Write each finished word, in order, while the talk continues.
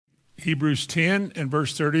Hebrews 10 and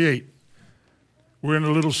verse 38. We're in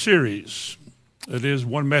a little series. It is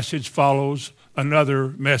one message follows another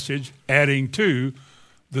message, adding to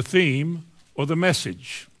the theme or the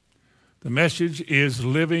message. The message is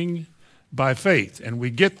living by faith, and we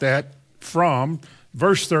get that from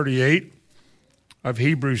verse 38 of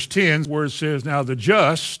Hebrews 10, where it says, "Now the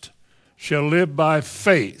just shall live by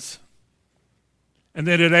faith." And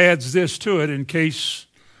then it adds this to it in case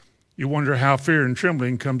you wonder how fear and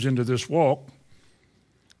trembling comes into this walk.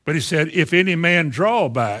 But he said, if any man draw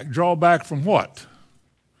back from what?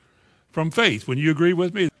 From faith. When you agree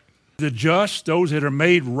with me, the just, those that are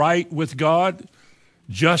made right with God,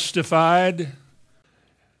 justified,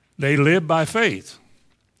 they live by faith.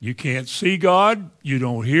 You can't see God. You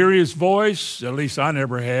don't hear his voice. At least I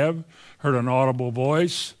never have heard an audible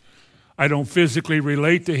voice. I don't physically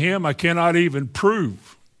relate to him. I cannot even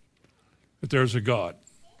prove that there's a God.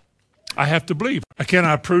 I have to believe. I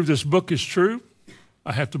cannot prove this book is true.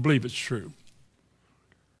 I have to believe it's true.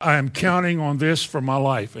 I am counting on this for my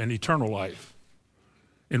life and eternal life.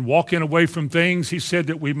 In walking away from things he said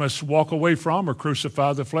that we must walk away from or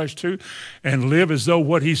crucify the flesh to and live as though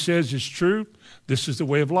what he says is true, this is the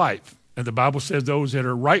way of life. And the Bible says those that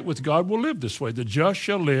are right with God will live this way. The just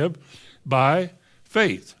shall live by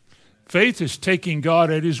faith. Faith is taking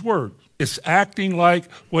God at his word. It's acting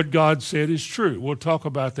like what God said is true. We'll talk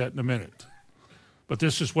about that in a minute. But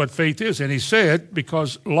this is what faith is. And he said,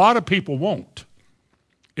 because a lot of people won't.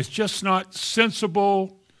 It's just not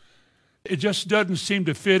sensible. It just doesn't seem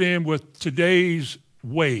to fit in with today's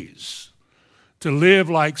ways. To live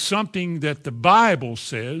like something that the Bible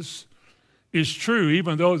says is true,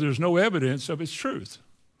 even though there's no evidence of its truth.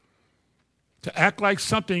 To act like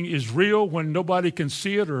something is real when nobody can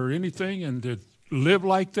see it or anything, and to live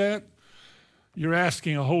like that, you're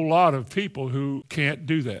asking a whole lot of people who can't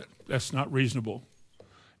do that. That's not reasonable.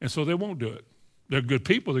 And so they won't do it. They're good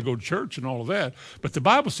people. They go to church and all of that. But the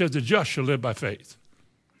Bible says the just shall live by faith.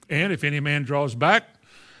 And if any man draws back,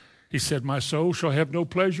 he said, my soul shall have no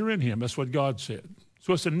pleasure in him. That's what God said.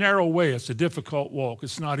 So it's a narrow way. It's a difficult walk.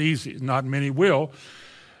 It's not easy. Not many will.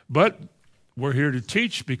 But we're here to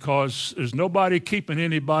teach because there's nobody keeping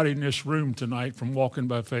anybody in this room tonight from walking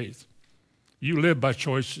by faith. You live by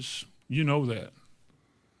choices. You know that.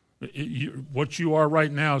 What you are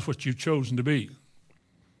right now is what you've chosen to be.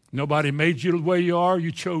 Nobody made you the way you are.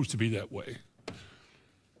 You chose to be that way.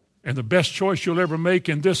 And the best choice you'll ever make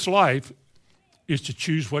in this life is to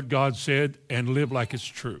choose what God said and live like it's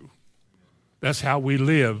true. That's how we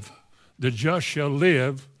live. The just shall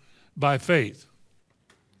live by faith.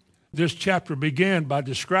 This chapter began by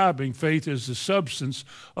describing faith as the substance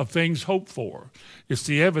of things hoped for. It's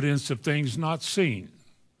the evidence of things not seen.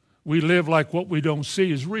 We live like what we don't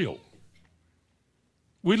see is real.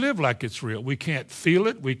 We live like it's real. We can't feel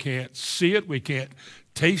it. We can't see it. We can't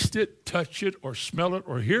taste it, touch it, or smell it,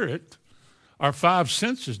 or hear it. Our five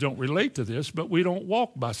senses don't relate to this, but we don't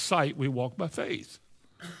walk by sight. We walk by faith.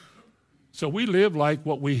 So we live like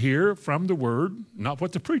what we hear from the Word, not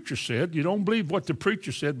what the preacher said. You don't believe what the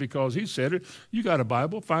preacher said because he said it. You got a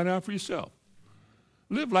Bible. Find out for yourself.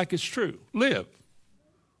 Live like it's true. Live.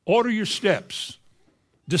 Order your steps.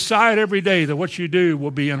 Decide every day that what you do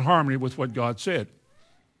will be in harmony with what God said.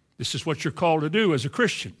 This is what you're called to do as a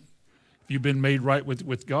Christian. If you've been made right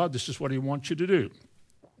with God, this is what he wants you to do.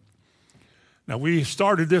 Now, we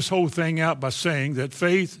started this whole thing out by saying that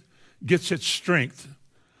faith gets its strength,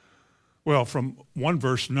 well, from one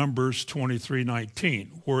verse, Numbers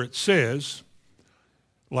 23:19, where it says,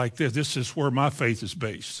 like this is where my faith is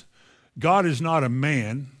based. God is not a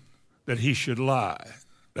man that he should lie.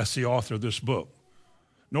 That's the author of this book.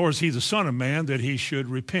 Nor is he the son of man that he should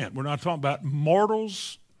repent. We're not talking about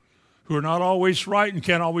mortals who are not always right and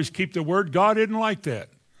can't always keep the word. God isn't like that.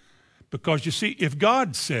 Because you see, if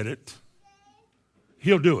God said it,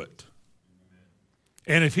 he'll do it.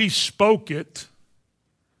 And if he spoke it,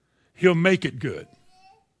 he'll make it good.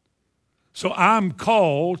 So I'm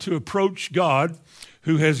called to approach God,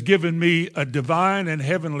 who has given me a divine and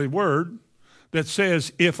heavenly word that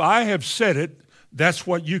says, if I have said it, that's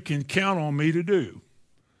what you can count on me to do.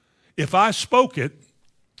 If I spoke it,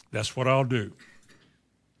 that's what I'll do.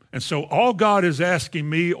 And so all God is asking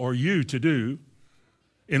me or you to do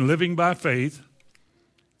in living by faith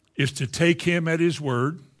is to take him at his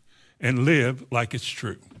word and live like it's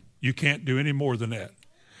true. You can't do any more than that.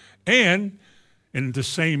 And in the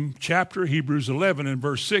same chapter, Hebrews 11 and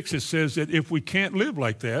verse 6, it says that if we can't live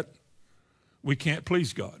like that, we can't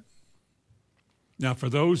please God. Now, for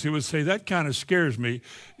those who would say, that kind of scares me,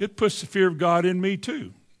 it puts the fear of God in me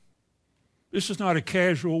too. This is not a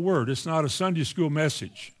casual word. It's not a Sunday school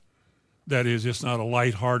message. That is, it's not a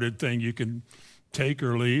lighthearted thing you can take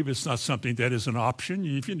or leave. It's not something that is an option.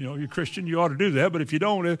 If you're Christian, you ought to do that. But if you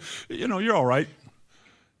don't, you're all right.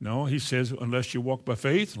 No, he says, unless you walk by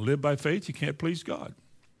faith, live by faith, you can't please God.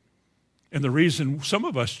 And the reason some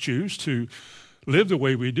of us choose to live the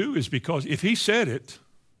way we do is because if he said it,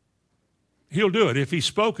 he'll do it. If he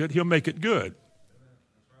spoke it, he'll make it good.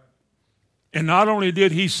 And not only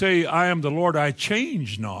did he say, I am the Lord, I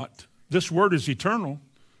change not. This word is eternal.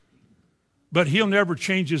 But he'll never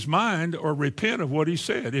change his mind or repent of what he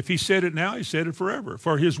said. If he said it now, he said it forever.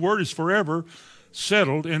 For his word is forever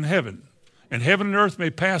settled in heaven. And heaven and earth may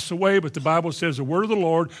pass away, but the Bible says the word of the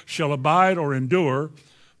Lord shall abide or endure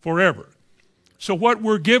forever. So what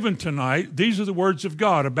we're given tonight, these are the words of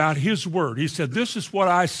God about his word. He said, this is what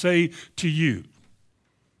I say to you.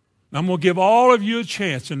 I'm going to give all of you a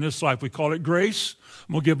chance in this life. We call it grace.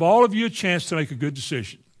 I'm going to give all of you a chance to make a good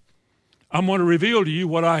decision. I'm going to reveal to you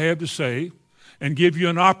what I have to say and give you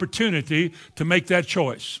an opportunity to make that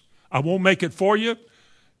choice. I won't make it for you.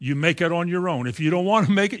 You make it on your own. If you don't want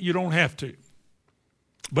to make it, you don't have to.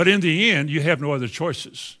 But in the end, you have no other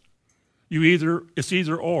choices. It's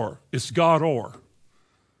either or. It's God or.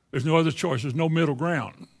 There's no other choice. There's no middle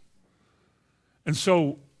ground. And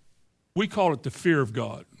so we call it the fear of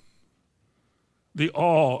God, the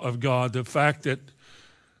awe of God, the fact that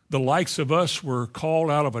the likes of us were called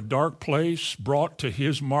out of a dark place, brought to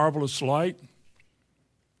his marvelous light.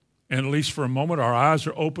 And at least for a moment, our eyes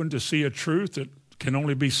are open to see a truth that can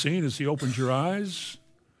only be seen as he opens your eyes.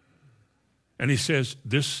 And he says,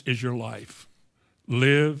 this is your life.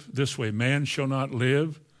 Live this way. Man shall not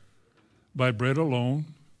live by bread alone,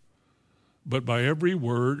 but by every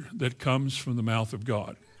word that comes from the mouth of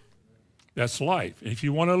God. That's life. If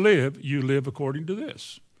you want to live, you live according to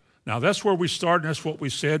this. Now, that's where we start, and that's what we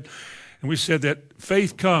said. And we said that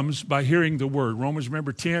faith comes by hearing the word. Romans,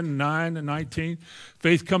 remember, 10, 9, and 19.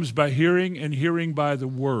 Faith comes by hearing, and hearing by the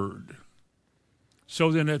word.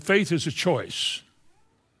 So then that faith is a choice.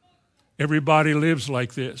 Everybody lives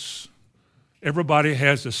like this. Everybody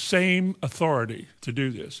has the same authority to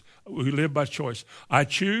do this. We live by choice. I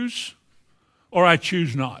choose or I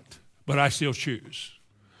choose not, but I still choose.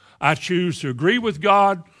 I choose to agree with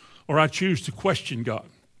God or I choose to question God.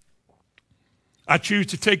 I choose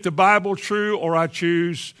to take the Bible true or I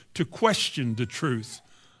choose to question the truth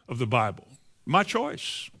of the Bible. My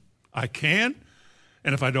choice. I can,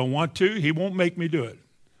 and if I don't want to, he won't make me do it.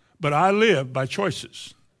 But I live by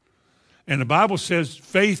choices. And the Bible says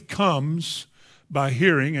faith comes by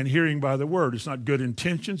hearing and hearing by the word. It's not good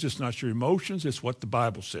intentions. It's not your emotions. It's what the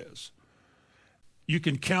Bible says. You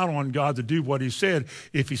can count on God to do what he said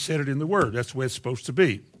if he said it in the word. That's the way it's supposed to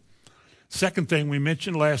be. Second thing we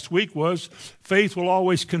mentioned last week was faith will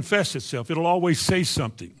always confess itself. It'll always say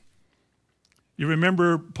something. You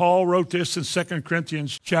remember Paul wrote this in 2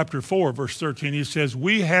 Corinthians chapter 4, verse 13. He says,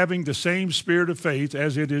 we having the same spirit of faith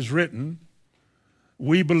as it is written,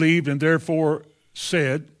 we believed and therefore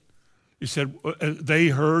said, he said, they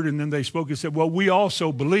heard and then they spoke. He said, well, we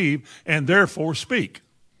also believe and therefore speak.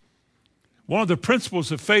 One of the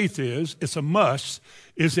principles of faith is, it's a must,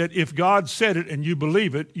 is that if God said it and you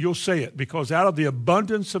believe it, you'll say it. Because out of the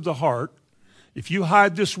abundance of the heart, if you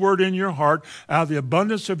hide this word in your heart, out of the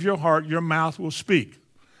abundance of your heart, your mouth will speak.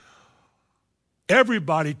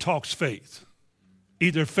 Everybody talks faith.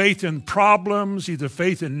 Either faith in problems, either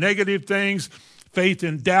faith in negative things, faith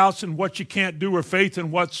in doubts and what you can't do, or faith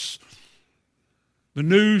in what's the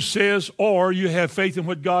news says, or you have faith in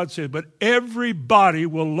what God said. But everybody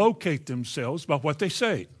will locate themselves by what they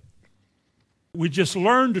say. We just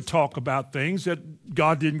learned to talk about things that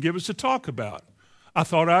God didn't give us to talk about. I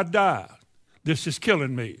thought I'd die. This is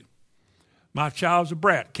killing me. My child's a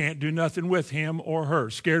brat. Can't do nothing with him or her.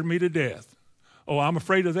 Scared me to death. Oh, I'm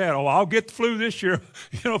afraid of that. Oh, I'll get the flu this year.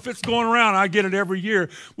 If it's going around, I get it every year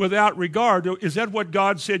without regard. Is that what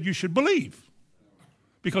God said you should believe?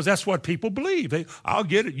 Because that's what people believe. I'll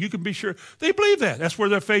get it. You can be sure. They believe that. That's where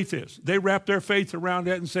their faith is. They wrap their faith around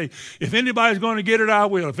that and say, if anybody's going to get it, I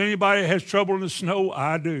will. If anybody has trouble in the snow,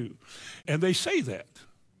 I do. And they say that.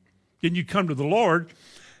 Then you come to the Lord,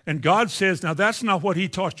 and God says, now that's not what he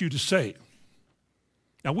taught you to say.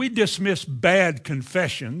 Now we dismiss bad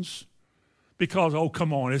confessions because, oh,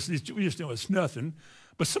 come on, we just know it's nothing.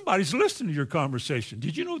 But somebody's listening to your conversation.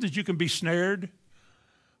 Did you know that you can be snared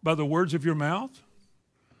by the words of your mouth?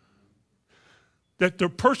 That the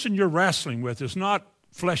person you're wrestling with is not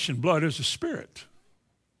flesh and blood, it's a spirit.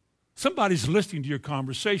 Somebody's listening to your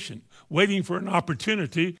conversation, waiting for an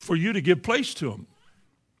opportunity for you to give place to them.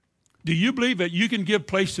 Do you believe that you can give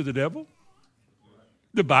place to the devil?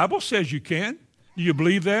 The Bible says you can. Do you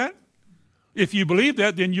believe that? If you believe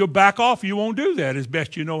that, then you'll back off. You won't do that as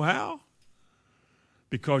best you know how.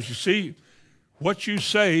 Because you see, what you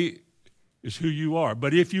say is who you are.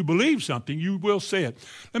 But if you believe something, you will say it.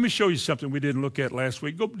 Let me show you something we didn't look at last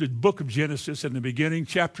week. Go to the book of Genesis in the beginning,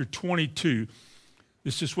 chapter 22.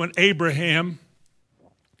 This is when Abraham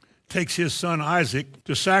takes his son Isaac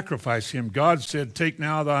to sacrifice him. God said, take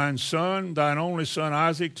now thine son, thine only son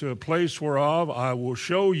Isaac, to a place whereof I will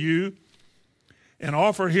show you, and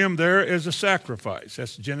offer him there as a sacrifice.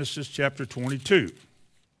 That's Genesis chapter 22.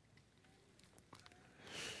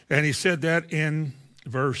 And he said that in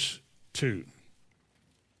verse 2.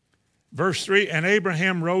 Verse 3, and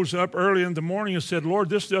Abraham rose up early in the morning and said, Lord,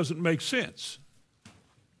 this doesn't make sense.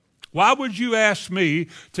 Why would you ask me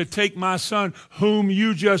to take my son, whom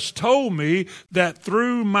you just told me that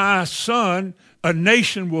through my son a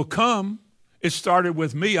nation will come? It started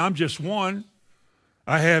with me. I'm just one.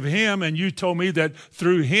 I have him, and you told me that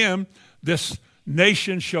through him this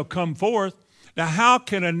nation shall come forth. Now, how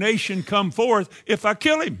can a nation come forth if I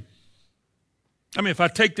kill him? I mean, if I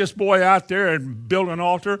take this boy out there and build an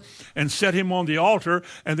altar and set him on the altar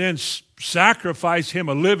and then sacrifice him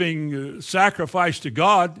a living sacrifice to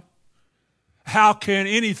God, how can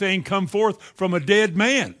anything come forth from a dead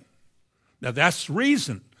man? Now, that's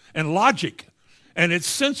reason and logic, and it's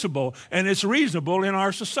sensible and it's reasonable in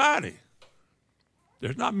our society.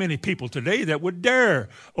 There's not many people today that would dare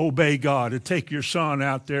obey God and take your son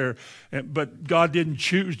out there. But God didn't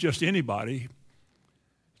choose just anybody. He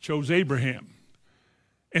chose Abraham.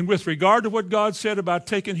 And with regard to what God said about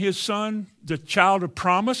taking his son, the child of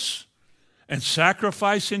promise, and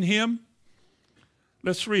sacrificing him,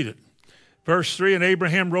 let's read it. Verse 3, and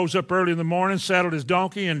Abraham rose up early in the morning, saddled his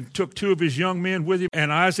donkey, and took 2 of his young men with him,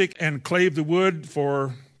 and Isaac, and clave the wood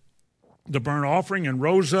for the burnt offering, and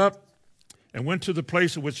rose up and went to the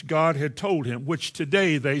place of which God had told him, which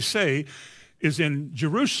today they say is in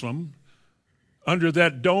Jerusalem, under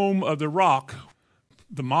that dome of the rock,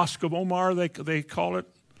 the Mosque of Omar, they call it.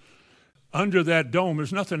 Under that dome,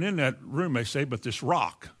 there's nothing in that room, they say, but this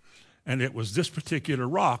rock. And it was this particular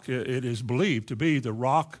rock, it is believed to be the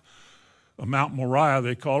rock of Mount Moriah,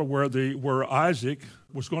 they call it, where Isaac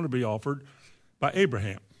was going to be offered by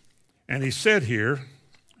Abraham. And he said here,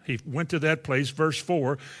 he went to that place, verse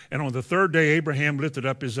 4, and on the third day Abraham lifted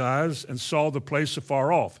up his eyes and saw the place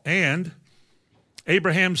afar off. And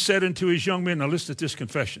Abraham said unto his young men, now listen to this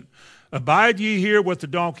confession, abide ye here with the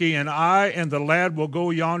donkey, and I and the lad will go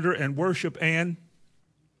yonder and worship. And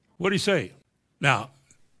what did he say? Now,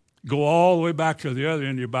 go all the way back to the other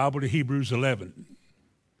end of your Bible to Hebrews 11.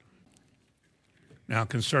 Now,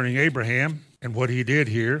 concerning Abraham and what he did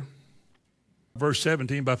here, verse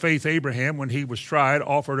 17, by faith Abraham, when he was tried,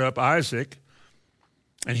 offered up Isaac,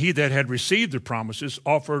 and he that had received the promises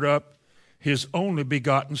offered up his only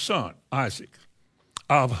begotten son, Isaac,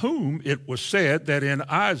 of whom it was said that in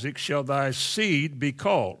Isaac shall thy seed be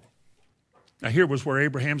called. Now here was where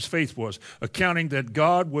Abraham's faith was, accounting that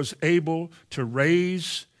God was able to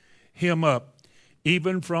raise him up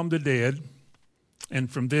even from the dead, and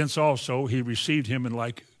from thence also he received him in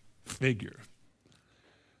like figure.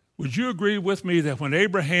 Would you agree with me that when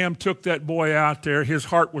Abraham took that boy out there, his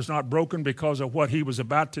heart was not broken because of what he was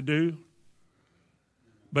about to do?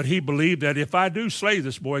 But he believed that if I do slay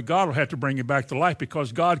this boy, God will have to bring him back to life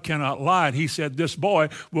because God cannot lie. And he said, this boy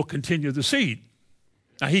will continue the seed.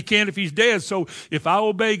 Now, he can if he's dead. So if I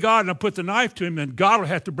obey God and I put the knife to him, then God will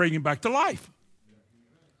have to bring him back to life.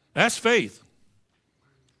 That's faith.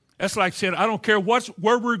 That's like saying, I don't care where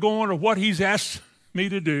we're going or what he's asked me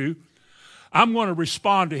to do. I'm going to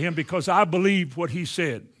respond to him because I believe what he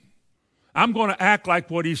said. I'm going to act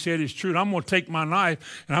like what he said is true. And I'm going to take my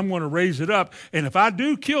knife and I'm going to raise it up. And if I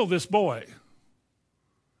do kill this boy,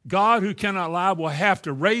 God, who cannot lie, will have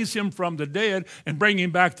to raise him from the dead and bring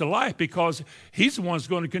him back to life because he's the one who's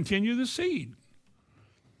going to continue the seed.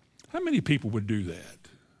 How many people would do that?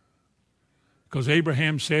 Because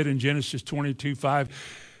Abraham said in Genesis 22:5,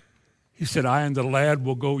 he said, I and the lad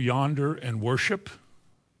will go yonder and worship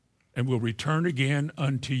and will return again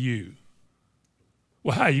unto you.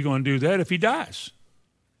 Well, how are you going to do that if he dies?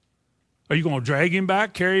 Are you going to drag him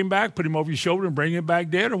back, carry him back, put him over your shoulder and bring him back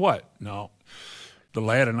dead or what? No. The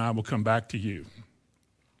lad and I will come back to you.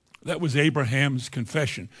 That was Abraham's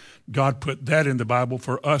confession. God put that in the Bible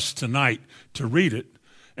for us tonight to read it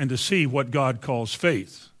and to see what God calls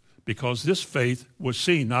faith. Because this faith was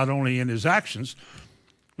seen not only in his actions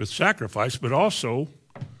with sacrifice, but also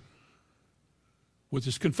with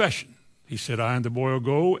his confession. He said, I and the boy will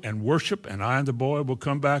go and worship, and I and the boy will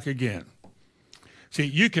come back again. See,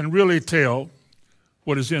 you can really tell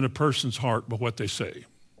what is in a person's heart by what they say.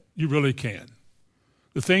 You really can.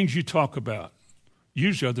 The things you talk about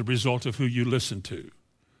usually are the result of who you listen to.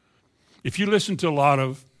 If you listen to a lot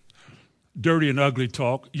of dirty and ugly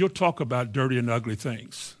talk, you'll talk about dirty and ugly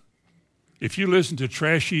things. If you listen to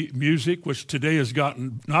trashy music, which today has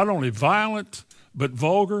gotten not only violent but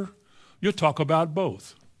vulgar, you'll talk about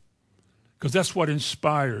both, because that's what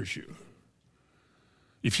inspires you.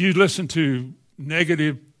 If you listen to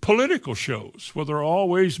negative political shows where they're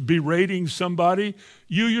always berating somebody,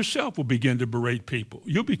 you yourself will begin to berate people.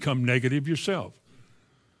 You'll become negative yourself.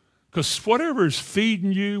 Because whatever is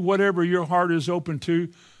feeding you, whatever your heart is open to,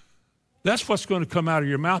 that's what's going to come out of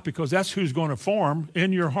your mouth, because that's who's going to form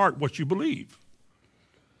in your heart what you believe.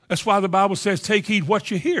 That's why the Bible says, take heed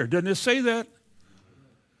what you hear. Doesn't it say that?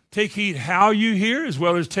 Take heed how you hear as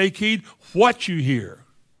well as take heed what you hear.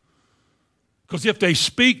 Because if they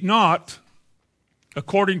speak not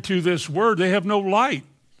according to this word, they have no light.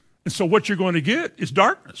 And so what you're going to get is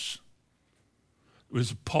darkness. It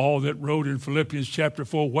was Paul that wrote in Philippians chapter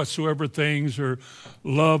 4, whatsoever things are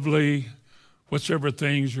lovely, whatsoever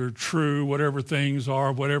things are true, whatever things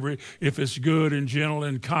are, whatever, if it's good and gentle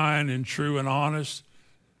and kind and true and honest.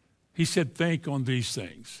 He said, think on these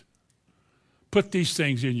things. Put these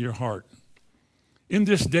things in your heart. In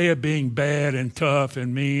this day of being bad and tough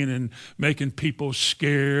and mean and making people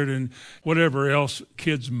scared and whatever else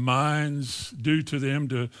kids' minds do to them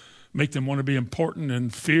to make them want to be important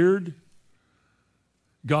and feared,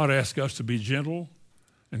 God asks us to be gentle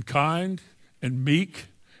and kind and meek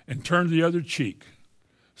and turn the other cheek.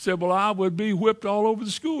 Said, well, I would be whipped all over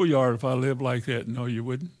the schoolyard if I lived like that. No, you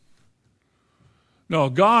wouldn't. No,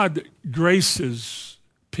 God graces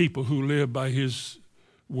people who live by his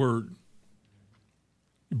word.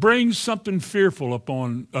 Brings something fearful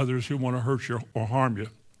upon others who want to hurt you or harm you.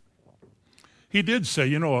 He did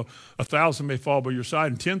say, 1,000 may fall by your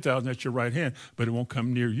side and 10,000 at your right hand, but it won't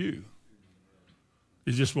come near you.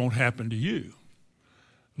 It just won't happen to you.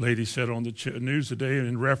 Lady said on the news today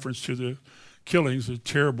in reference to the killings, the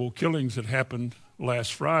terrible killings that happened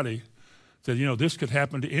last Friday, that, this could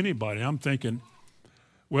happen to anybody. I'm thinking,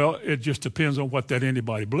 well, it just depends on what that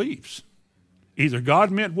anybody believes. Either God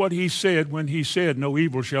meant what he said when he said, no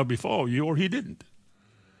evil shall befall you, or he didn't.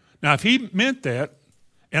 Now, if he meant that,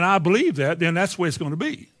 and I believe that, then that's the way it's going to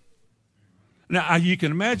be. Now, you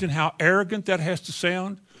can imagine how arrogant that has to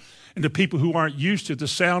sound. And the people who aren't used to the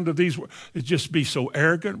sound of these words, it just be so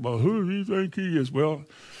arrogant. Well, who do you think he is? Well,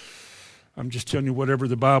 I'm just telling you whatever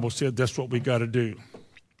the Bible said, that's what we got to do.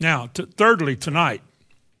 Now, thirdly, tonight,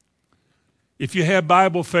 if you have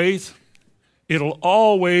Bible faith, it'll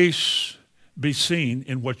always be seen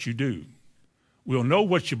in what you do. We'll know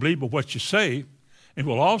what you believe by what you say, and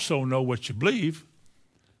we'll also know what you believe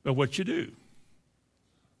by what you do.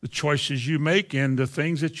 The choices you make and the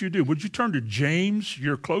things that you do. Would you turn to James?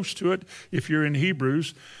 You're close to it if you're in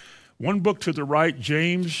Hebrews. One book to the right,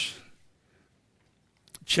 James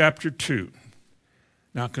chapter 2.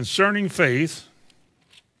 Now, concerning faith,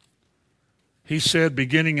 he said,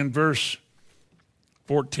 beginning in verse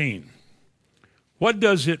 14, what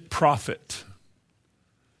does it profit?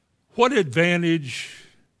 What advantage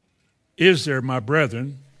is there, my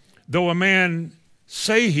brethren, though a man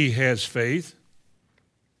say he has faith,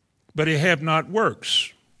 but he have not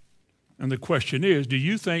works? And the question is, do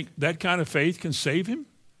you think that kind of faith can save him?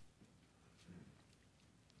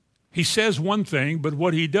 He says one thing, but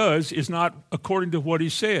what he does is not according to what he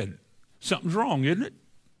said. Something's wrong, isn't it?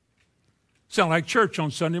 Sound like church on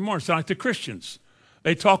Sunday morning. Sound like the Christians.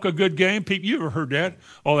 They talk a good game. People, you ever heard that?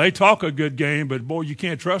 Oh, they talk a good game, but boy, you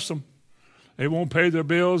can't trust them. They won't pay their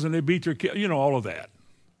bills and they beat their kids, all of that.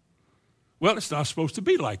 Well, it's not supposed to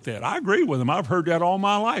be like that. I agree with them. I've heard that all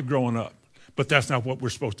my life growing up. But that's not what we're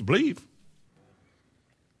supposed to believe.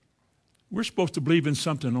 We're supposed to believe in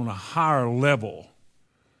something on a higher level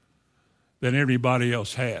than anybody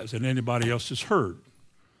else has and anybody else has heard.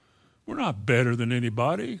 We're not better than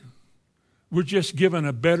anybody. We're just given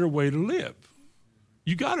a better way to live.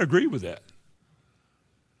 You got to agree with that.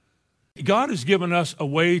 God has given us a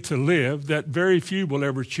way to live that very few will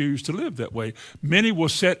ever choose to live that way. Many will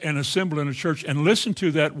sit and assemble in a church and listen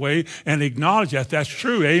to that way and acknowledge that that's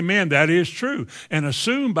true. Amen, that is true. And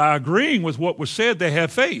assume by agreeing with what was said they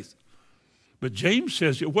have faith. But James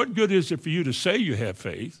says, what good is it for you to say you have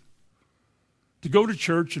faith, to go to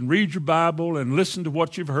church and read your Bible and listen to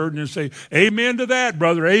what you've heard and then say, amen to that,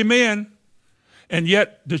 brother, amen. And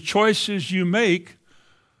yet the choices you make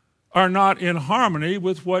are not in harmony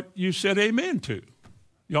with what you said amen to.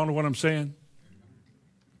 Y'all know what I'm saying?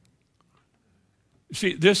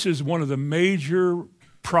 See, this is one of the major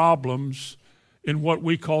problems in what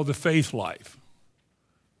we call the faith life.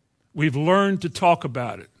 We've learned to talk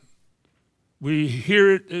about it. We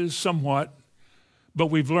hear it somewhat, but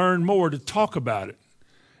we've learned more to talk about it.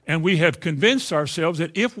 And we have convinced ourselves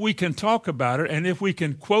that if we can talk about it and if we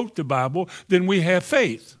can quote the Bible, then we have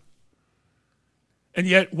faith. And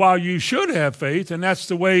yet, while you should have faith, and that's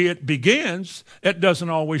the way it begins, it doesn't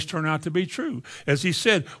always turn out to be true. As he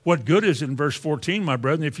said, what good is it in verse 14, my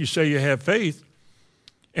brethren, if you say you have faith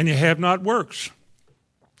and you have not works?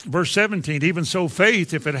 Verse 17, even so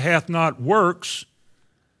faith, if it hath not works,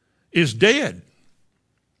 is dead,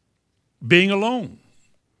 being alone.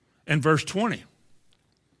 And verse 20,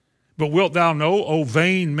 but wilt thou know, O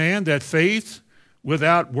vain man, that faith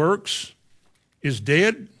without works is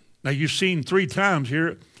dead? Now you've seen 3 times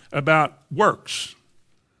here about works.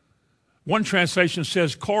 One translation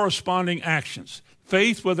says corresponding actions.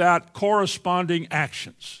 Faith without corresponding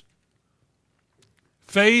actions.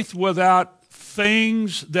 Faith without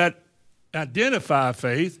things that identify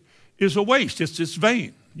faith is a waste. It's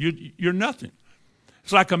vain. You're nothing.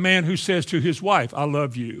 It's like a man who says to his wife, I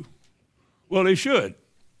love you. Well, he should.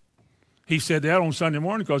 He said that on Sunday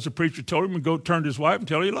morning because the preacher told him to go turn to his wife and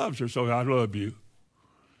tell her he loves her. So I love you.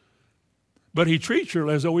 But he treats her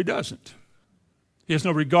as though he doesn't. He has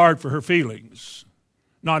no regard for her feelings,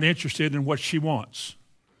 not interested in what she wants.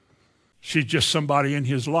 She's just somebody in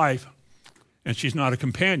his life, and she's not a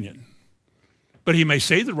companion. But he may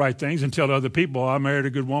say the right things and tell other people, I married a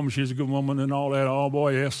good woman, she's a good woman, and all that. Oh,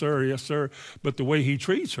 boy, yes, sir, yes, sir. But the way he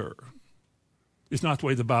treats her is not the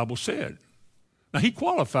way the Bible said. Now, he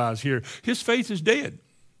qualifies here. His faith is dead.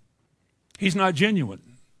 He's not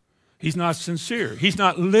genuine. He's not sincere. He's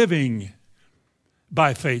not living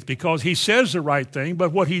by faith because he says the right thing,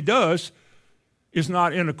 but what he does is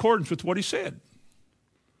not in accordance with what he said.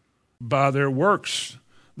 By their works,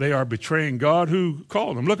 they are betraying God who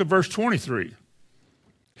called them. Look at verse 23.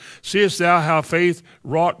 Seest thou how faith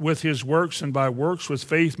wrought with his works, and by works was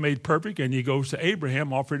faith made perfect? And he goes to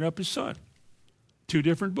Abraham offering up his son. 2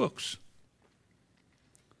 different books.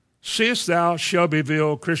 Seest thou,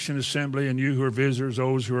 Shelbyville Christian Assembly, and you who are visitors,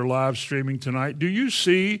 those who are live streaming tonight, do you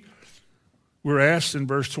see, we're asked in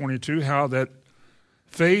verse 22, how that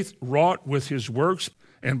faith wrought with his works,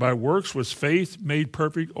 and by works was faith made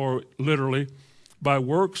perfect, or literally, by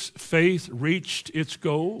works faith reached its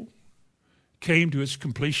goal, came to its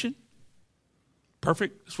completion?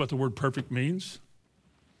 Perfect, that's what the word perfect means.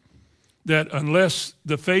 That unless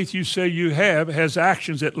the faith you say you have has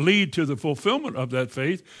actions that lead to the fulfillment of that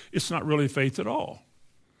faith, it's not really faith at all.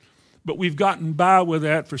 But we've gotten by with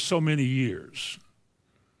that for so many years.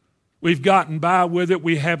 We've gotten by with it.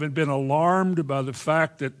 We haven't been alarmed by the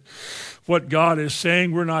fact that what God is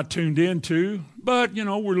saying we're not tuned into. But,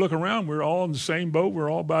 we're looking around. We're all in the same boat. We're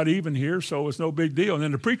all about even here, so it's no big deal. And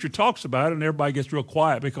then the preacher talks about it, and everybody gets real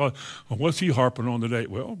quiet because, well, what's he harping on today?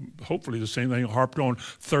 Well, hopefully the same thing he harped on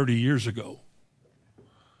 30 years ago.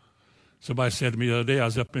 Somebody said to me the other day, I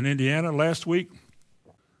was up in Indiana last week,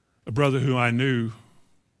 a brother who I knew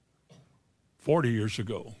 40 years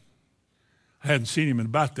ago. I hadn't seen him in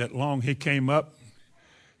about that long. He came up.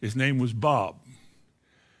 His name was Bob.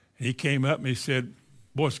 And he came up and he said,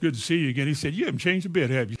 boy, it's good to see you again. He said, you haven't changed a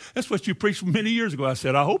bit, have you? That's what you preached many years ago. I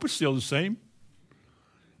said, I hope it's still the same.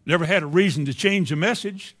 Never had a reason to change the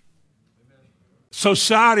message.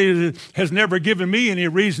 Society has never given me any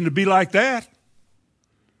reason to be like that.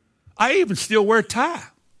 I even still wear a tie.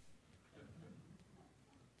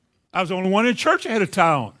 I was the only one in church that had a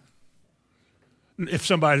tie on. If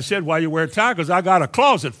somebody said, why you wear a tie? Because I got a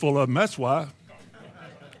closet full of them, that's why.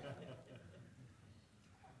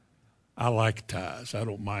 I like ties. I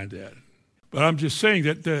don't mind that. But I'm just saying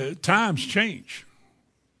that the times change.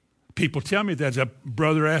 People tell me that. A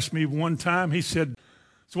brother asked me one time, he said,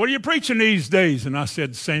 so what are you preaching these days? And I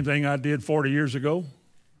said the same thing I did 40 years ago.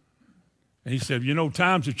 And he said,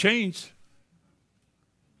 times have changed.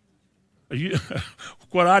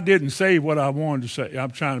 What I didn't say what I wanted to say.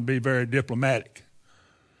 I'm trying to be very diplomatic.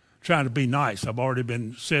 Trying to be nice. I've already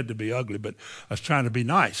been said to be ugly, but I was trying to be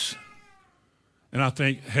nice. And I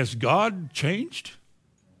think, has God changed?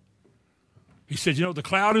 He said, the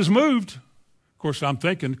cloud has moved. Of course, I'm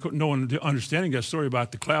thinking, understanding that story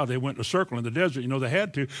about the cloud, they went in a circle in the desert. They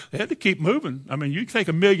had to keep moving. I mean, you take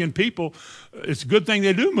 1 million people, it's a good thing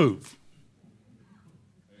they do move.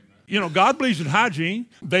 God believes in hygiene.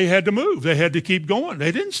 They had to move. They had to keep going.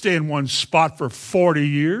 They didn't stay in one spot for 40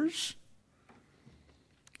 years.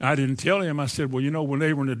 I didn't tell him. I said, well, when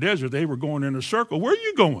they were in the desert, they were going in a circle. Where are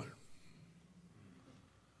you going?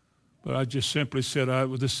 But I just simply said,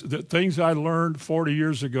 the things I learned 40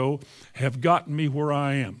 years ago have gotten me where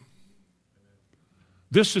I am.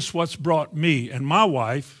 This is what's brought me and my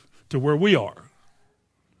wife to where we are.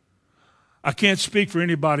 I can't speak for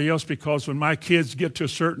anybody else because when my kids get to a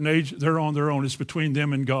certain age, they're on their own. It's between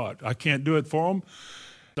them and God. I can't do it for them.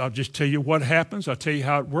 I'll just tell you what happens. I'll tell you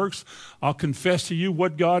how it works. I'll confess to you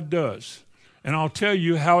what God does. And I'll tell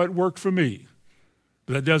you how it worked for me.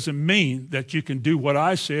 But that doesn't mean that you can do what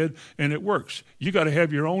I said and it works. You got to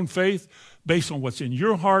have your own faith based on what's in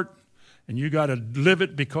your heart, and you got to live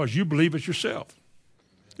it because you believe it yourself.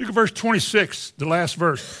 Look at verse 26, the last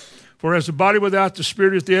verse. For as the body without the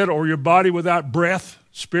spirit is dead, or your body without breath,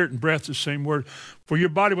 spirit and breath is the same word, for your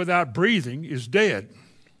body without breathing is dead.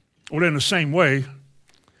 Well, in the same way,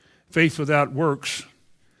 faith without works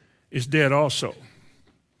is dead also.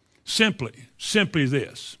 Simply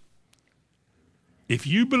this. If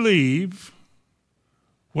you believe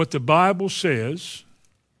what the Bible says,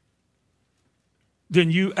 then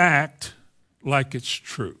you act like it's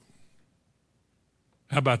true.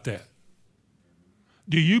 How about that?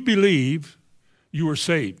 Do you believe you are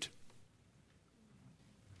saved?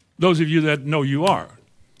 Those of you that know you are.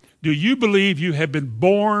 Do you believe you have been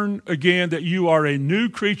born again, that you are a new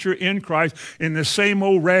creature in Christ in the same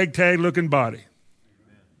old ragtag looking body?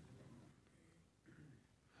 Amen.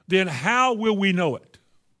 Then how will we know it?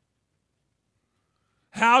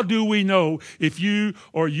 How do we know if you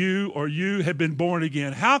have been born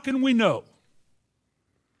again? How can we know?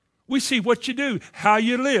 We see what you do, how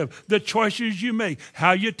you live, the choices you make,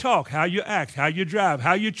 how you talk, how you act, how you drive,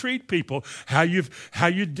 how you treat people, how you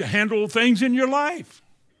handle things in your life.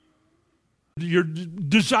 Your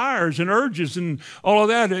desires and urges and all of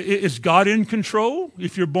that. Is God in control?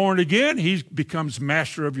 If you're born again, he becomes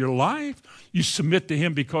master of your life. You submit to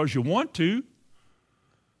him because you want to.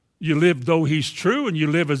 You live though he's true, and you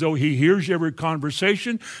live as though he hears every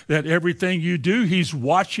conversation, that everything you do, he's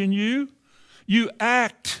watching you. You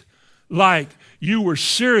act like you were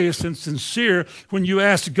serious and sincere when you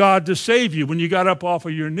asked God to save you. When you got up off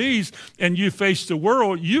of your knees and you faced the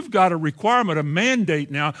world, you've got a requirement, a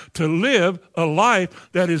mandate now to live a life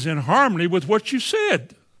that is in harmony with what you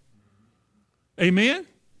said. Amen?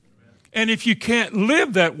 And if you can't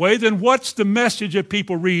live that way, then what's the message that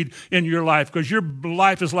people read in your life? Because your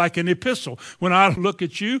life is like an epistle. When I look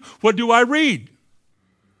at you, what do I read?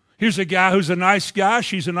 Here's a guy who's a nice guy.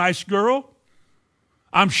 She's a nice girl.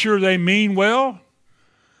 I'm sure they mean well.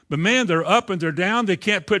 But man, they're up and they're down. They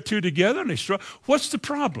can't put two together and they struggle. What's the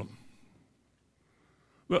problem?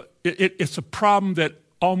 Well, it's a problem that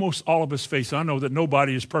almost all of us face. I know that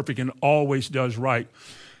nobody is perfect and always does right.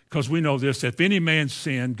 Because we know this, that if any man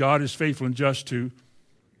sin, God is faithful and just to.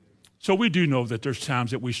 So we do know that there's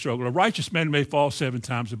times that we struggle. A righteous man may fall 7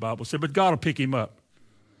 times, the Bible said, but God will pick him up.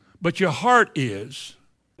 But your heart is,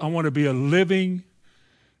 I want to be a living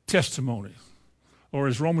testimony. Or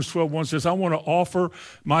as Romans 12:1 says, I want to offer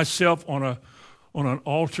myself on an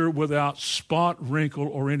altar without spot, wrinkle,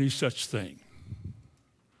 or any such thing.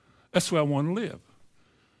 That's the way I want to live.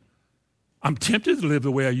 I'm tempted to live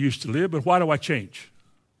the way I used to live, but why do I change?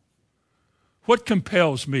 What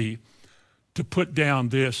compels me to put down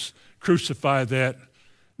this, crucify that,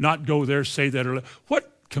 not go there, say that, or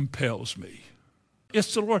what compels me?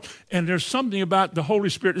 It's the Lord. And there's something about the Holy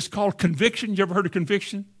Spirit. It's called conviction. You ever heard of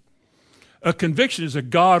conviction? A conviction is a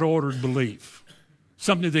God-ordered belief,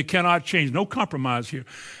 something that cannot change, no compromise here.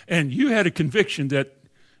 And you had a conviction that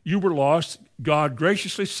you were lost. God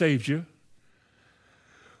graciously saved you,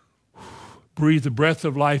 breathed the breath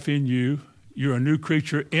of life in you. You're a new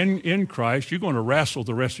creature in Christ. You're going to wrestle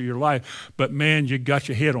the rest of your life. But man, you got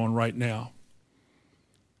your head on right now.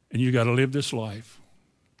 And you got to live this life.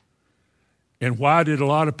 And why did a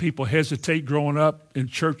lot of people hesitate growing up in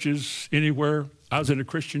churches anywhere? I was in a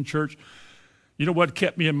Christian church. You know what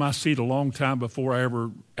kept me in my seat a long time before I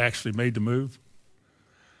ever actually made the move?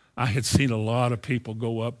 I had seen a lot of people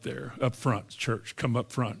go up there, up front, church, come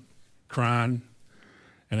up front, crying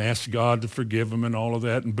and ask God to forgive them and all of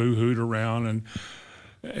that and boo-hooed around.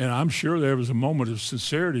 And I'm sure there was a moment of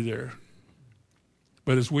sincerity there.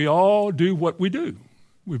 But as we all do what we do,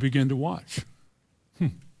 we begin to watch.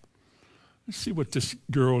 Let's see what this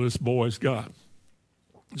girl, this boy's got.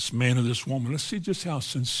 This man or this woman. Let's see just how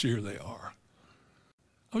sincere they are.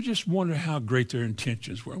 I just wonder how great their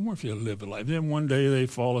intentions were. I wonder if they live a life. Then one day they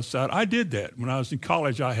fall aside. I did that. When I was in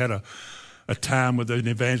college, I had a time with an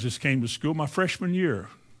evangelist came to school my freshman year.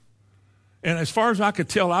 And as far as I could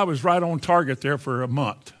tell, I was right on target there for a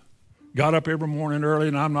month. Got up every morning early,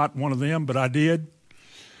 and I'm not one of them, but I did.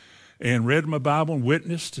 And read my Bible and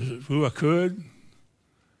witnessed to who I could.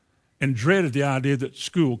 And dreaded the idea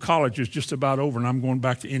that college is just about over, and I'm going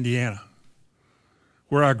back to Indiana,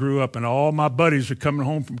 where I grew up, and all my buddies are coming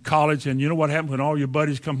home from college. And you know what happens when all your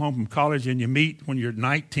buddies come home from college and you meet when you're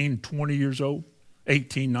 19, 20 years old,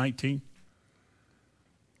 18, 19?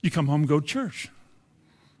 You come home and go to church.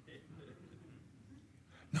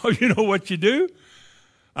 No, you know what you do?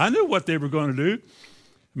 I knew what they were going to do.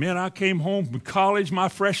 Man, I came home from college my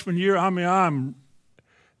freshman year. I'm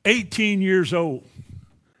 18 years old.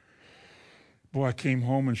 Boy, I came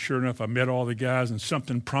home, and sure enough, I met all the guys, and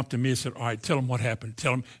something prompted me and said, all right, tell them what happened.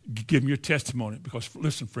 Tell them, give them your testimony. Because,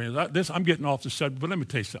 listen, friends, I'm getting off the subject, but let me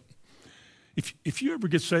tell you something. If you ever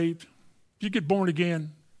get saved, if you get born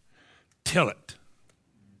again, tell it.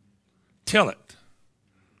 Tell it.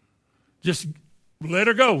 Just let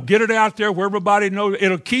her go. Get it out there where everybody knows.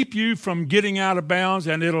 It'll keep you from getting out of bounds,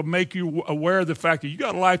 and it'll make you aware of the fact that you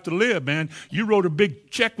got a life to live, man. You wrote a big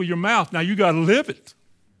check with your mouth. Now you got to live it.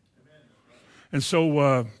 And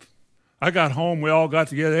so I got home. We all got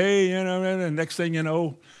together. Hey, and next thing you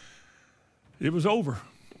know, it was over.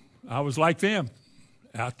 I was like them,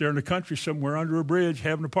 out there in the country somewhere under a bridge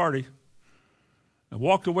having a party. I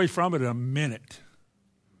walked away from it in a minute.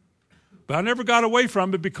 But I never got away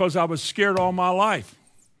from it because I was scared all my life.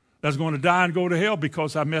 I was going to die and go to hell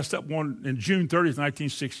because I messed up one in June 30th,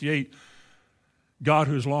 1968. God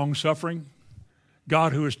who is long-suffering,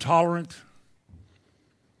 God who is tolerant,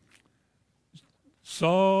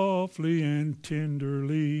 softly and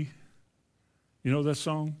tenderly. You know that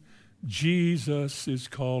song? Jesus is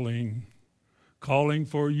calling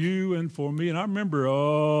for you and for me. And I remember,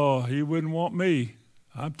 he wouldn't want me.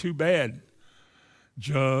 I'm too bad.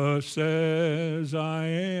 Just as I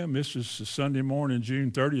am. This is a Sunday morning, June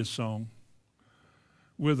 30th song.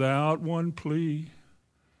 Without one plea,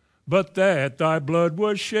 but that thy blood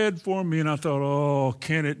was shed for me. And I thought,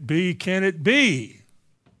 can it be? Can it be?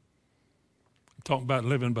 Talking about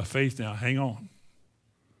living by faith now. Hang on.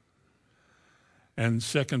 And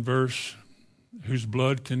second verse, whose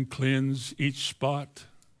blood can cleanse each spot.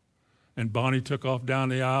 And Bonnie took off down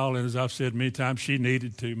the aisle, and as I've said many times, she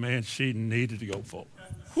needed to. Man, she needed to go forward.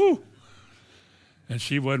 Whew. And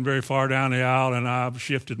she wasn't very far down the aisle, and I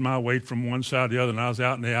shifted my weight from one side to the other, and I was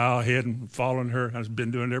out in the aisle ahead and following her. I've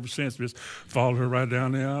been doing it ever since, just followed her right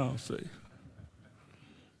down the aisle, see.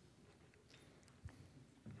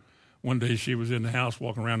 One day she was in the house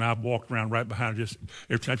walking around. I walked around right behind her. Just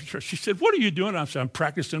every time she said, "What are you doing?" I said, "I'm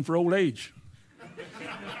practicing for old age."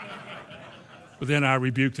 But then I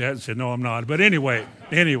rebuked that and said, "No, I'm not." But anyway,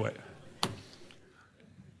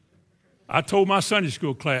 I told my Sunday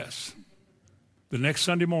school class the next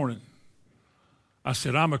Sunday morning, I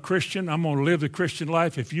said, "I'm a Christian. I'm going to live the Christian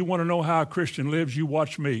life. If you want to know how a Christian lives, you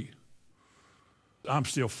watch me. I'm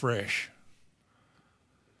still fresh."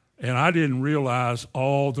 And I didn't realize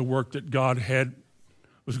all the work that God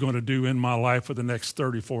was going to do in my life for the next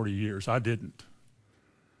 30, 40 years. I didn't.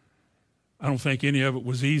 I don't think any of it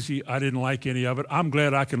was easy. I didn't like any of it. I'm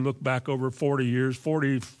glad I can look back over 44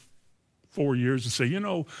 years and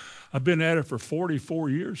say, I've been at it for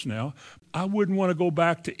 44 years now. I wouldn't want to go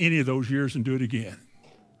back to any of those years and do it again.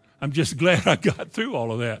 I'm just glad I got through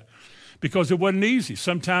all of that because it wasn't easy.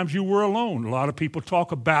 Sometimes you were alone. A lot of people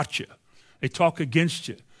talk about you. They talk against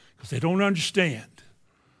you. Because they don't understand.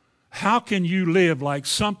 How can you live like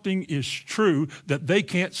something is true that they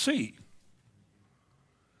can't see?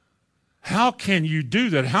 How can you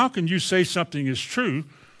do that? How can you say something is true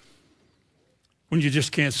when you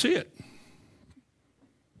just can't see it?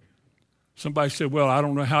 Somebody said, well, I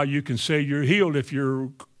don't know how you can say you're healed if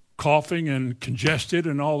you're coughing and congested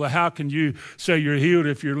and all that. How can you say you're healed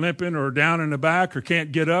if you're limping or down in the back or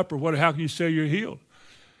can't get up or what? How can you say you're healed?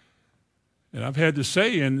 And I've had to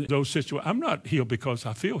say in those situations, I'm not healed because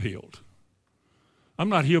I feel healed. I'm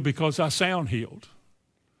not healed because I sound healed.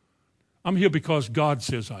 I'm healed because God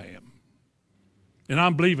says I am. And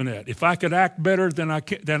I'm believing that. If I could act better than I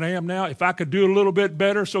am now, if I could do a little bit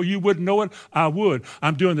better so you wouldn't know it, I would.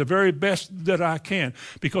 I'm doing the very best that I can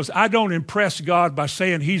because I don't impress God by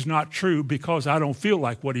saying he's not true because I don't feel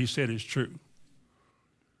like what he said is true.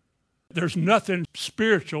 There's nothing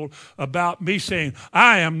spiritual about me saying,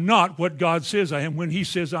 I am not what God says I am when he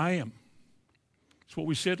says I am. That's what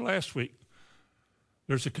we said last week.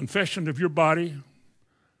 There's a confession of your body.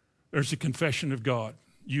 There's a confession of God.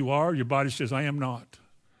 You are, your body says, I am not.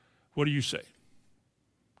 What do you say?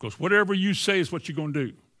 Because whatever you say is what you're going to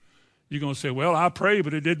do. You're going to say, well, I prayed,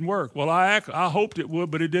 but it didn't work. Well, I hoped it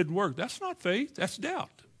would, but it didn't work. That's not faith. That's doubt.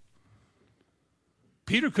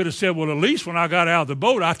 Peter could have said, well, at least when I got out of the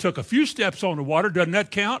boat, I took a few steps on the water. Doesn't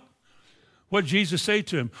that count? What did Jesus say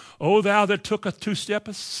to him? O thou that tooketh 2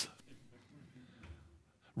 steps,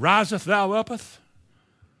 riseth thou uppeth?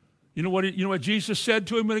 You know what Jesus said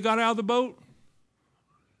to him when he got out of the boat?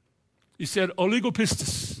 He said,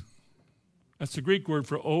 oligopistis. That's the Greek word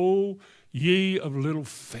for, O ye of little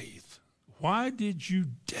faith. Why did you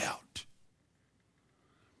doubt?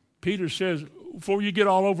 Peter says, before you get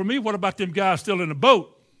all over me, what about them guys still in the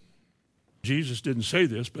boat? Jesus didn't say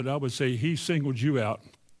this, but I would say he singled you out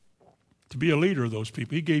to be a leader of those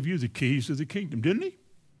people. He gave you the keys of the kingdom, didn't he?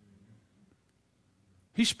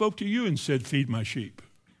 He spoke to you and said, feed my sheep.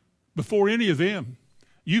 Before any of them.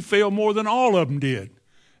 You failed more than all of them did.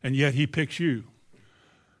 And yet he picks you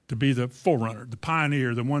to be the forerunner, the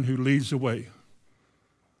pioneer, the one who leads the way.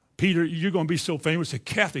 Peter, you're going to be so famous, the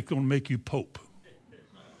Catholic's going to make you pope.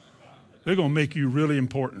 They're going to make you really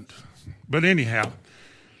important. But anyhow,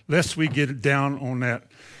 lest we get it down on that.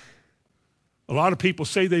 A lot of people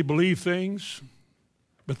say they believe things,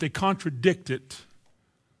 but they contradict it.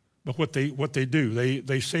 But what they do,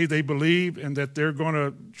 they say they believe and that they're going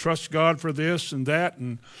to trust God for this and that,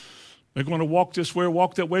 and they're going to walk this way or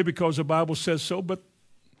walk that way because the Bible says so, but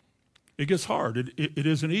it gets hard. It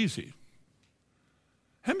isn't easy.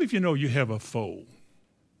 How many of you know you have a foe?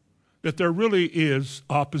 That there really is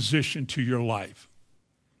opposition to your life.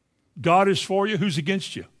 God is for you. Who's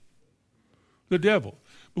against you? The devil.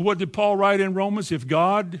 But what did Paul write in Romans? If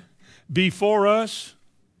God be for us,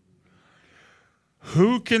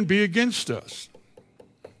 who can be against us?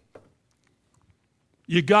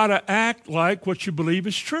 You got to act like what you believe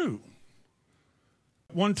is true.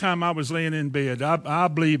 One time I was laying in bed. I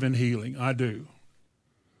believe in healing. I do.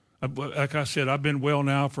 Like I said, I've been well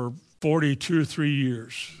now for 42 or 3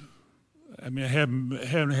 years. I mean, I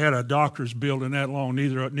haven't had a doctor's bill in that long,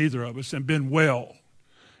 neither of us, and been well.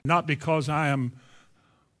 Not because I am,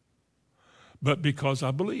 but because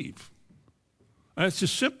I believe. It's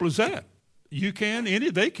as simple as that. You can,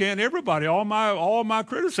 they can, everybody, all my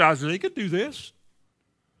criticizers, they could do this.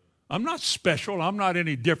 I'm not special. I'm not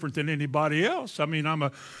any different than anybody else. I mean, I'm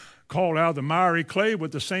called out of the miry clay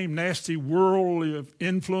with the same nasty worldly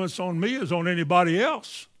influence on me as on anybody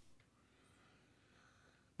else.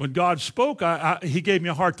 When God spoke, he gave me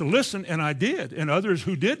a heart to listen, and I did. And others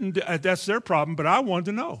who didn't, that's their problem, but I wanted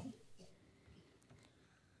to know.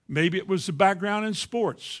 Maybe it was the background in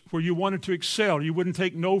sports where you wanted to excel. You wouldn't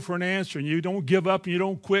take no for an answer, and you don't give up, and you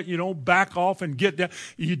don't quit, and you don't back off and get down.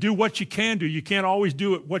 You do what you can do. You can't always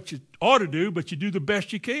do what you ought to do, but you do the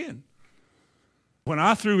best you can. When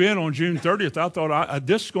I threw in on June 30th, I thought,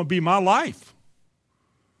 this is going to be my life.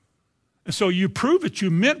 And so you prove that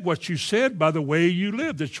you meant what you said by the way you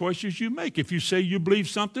live, the choices you make. If you say you believe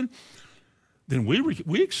something, then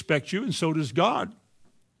we expect you, and so does God,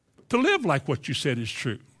 to live like what you said is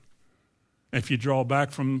true. If you draw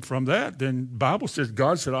back from that, then the Bible says,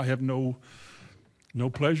 God said, I have no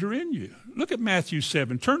pleasure in you. Look at Matthew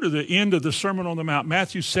 7. Turn to the end of the Sermon on the Mount,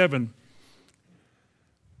 Matthew 7,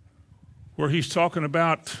 where he's talking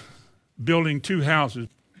about building two houses.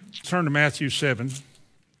 Turn to Matthew 7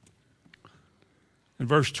 and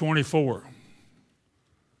verse 24.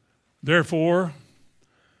 Therefore,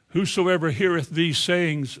 whosoever heareth these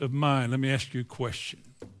sayings of mine, let me ask you a question.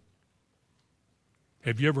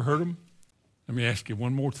 Have you ever heard them? Let me ask you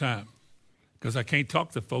one more time, because I can't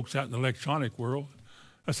talk to folks out in the electronic world.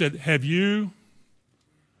 I said, have you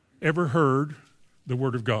ever heard the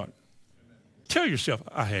word of God? Tell yourself,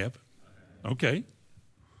 I have. Okay.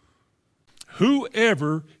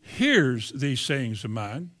 Whoever hears these sayings of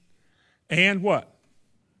mine, and what?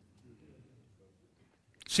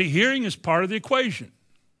 See, hearing is part of the equation.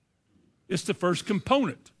 It's the first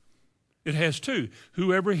component. It has two.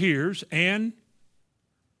 Whoever hears and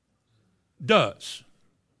does.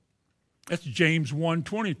 That's James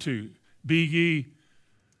 1:22. Be ye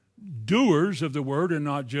doers of the word and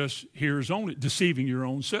not just hearers only, deceiving your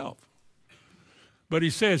own self. But he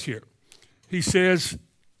says here,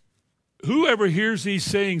 whoever hears these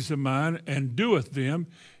sayings of mine and doeth them,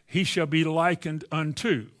 he shall be likened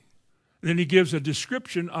unto. Then he gives a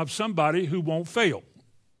description of somebody who won't fail.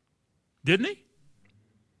 Didn't he?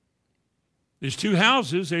 There's two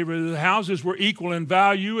houses. The houses were equal in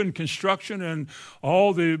value and construction and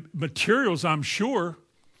all the materials, I'm sure.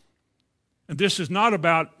 And this is not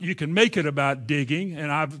about, you can make it about digging,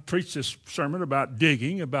 and I've preached this sermon about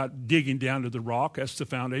digging down to the rock. That's the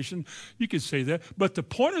foundation. You could say that. But the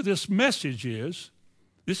point of this message is,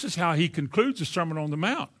 this is how he concludes the Sermon on the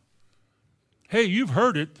Mount. Hey, you've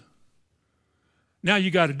heard it. Now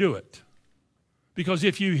you got to do it. Because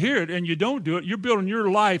if you hear it and you don't do it, you're building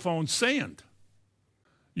your life on sand.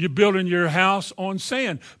 You're building your house on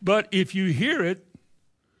sand. But if you hear it,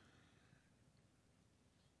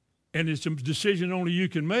 and it's a decision only you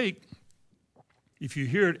can make, if you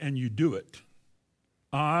hear it and you do it,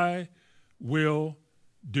 I will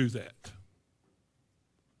do that.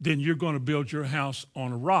 Then you're going to build your house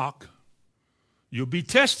on a rock You'll be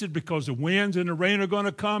tested because the winds and the rain are going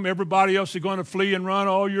to come. Everybody else is going to flee and run.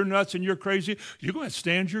 Oh, you're nuts and you're crazy. You're going to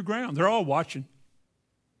stand your ground. They're all watching.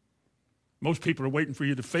 Most people are waiting for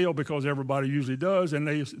you to fail because everybody usually does,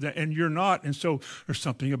 and you're not. And so there's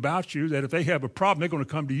something about you that if they have a problem, they're going to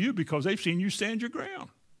come to you because they've seen you stand your ground.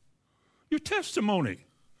 Your testimony.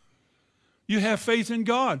 You have faith in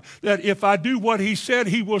God that if I do what he said,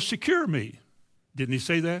 he will secure me. Didn't he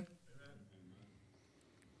say that?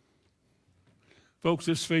 Folks,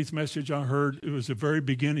 this faith message I heard, it was the very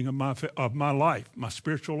beginning of my life, my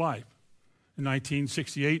spiritual life. In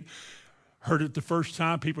 1968, heard it the first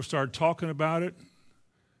time. People started talking about it.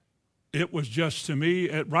 It was just, to me,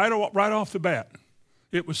 right off the bat,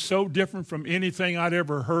 it was so different from anything I'd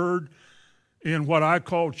ever heard in what I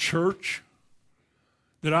call church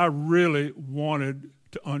that I really wanted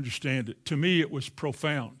to understand it. To me, it was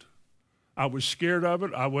profound. I was scared of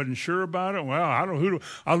it. I wasn't sure about it. Well, I don't know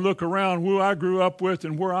I look around who I grew up with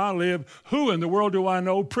and where I live. Who in the world do I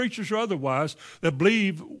know, preachers or otherwise, that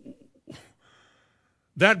believe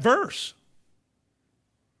that verse?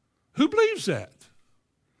 Who believes that?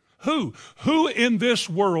 Who? Who in this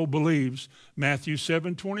world believes Matthew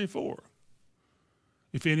 7:24?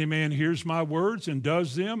 If any man hears my words and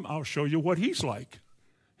does them, I'll show you what he's like.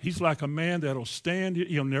 He's like a man that'll stand.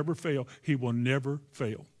 He'll never fail. He will never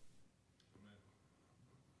fail.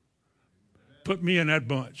 Put me in that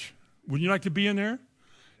bunch. Wouldn't you like to be in there?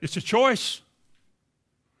 It's a choice.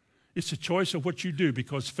 It's a choice of what you do,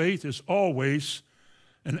 because faith is always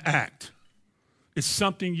an act. It's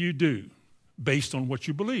something you do based on what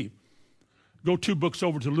you believe. Go 2 books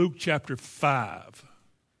over to Luke chapter 5.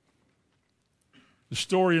 The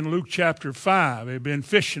story in Luke chapter 5, they've been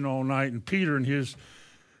fishing all night, and Peter and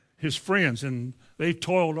his friends, and they've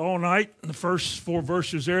toiled all night. In the first 4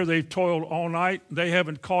 verses there, they've toiled all night. They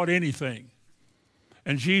haven't caught anything.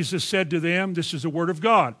 And Jesus said to them, this is the word of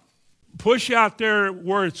God, push out there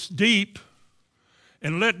where it's deep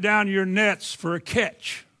and let down your nets for a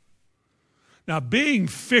catch. Now, being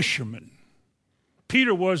fishermen,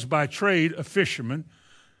 Peter was by trade a fisherman.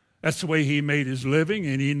 That's the way he made his living,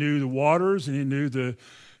 and he knew the waters, and he knew the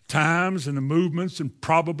times and the movements, and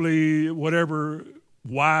probably whatever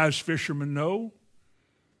wise fishermen know.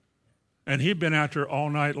 And he'd been out there all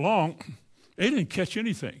night long. They didn't catch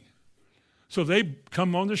anything. So they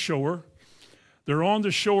come on the shore. They're on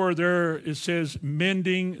the shore there, it says,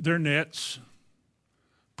 mending their nets,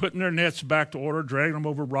 putting their nets back to order, dragging them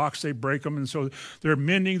over rocks, they break them, and so they're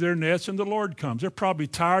mending their nets, and the Lord comes. They're probably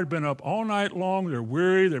tired, been up all night long, they're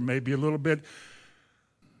weary, they're maybe a little bit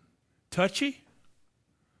touchy.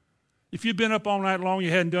 If you'd been up all night long, you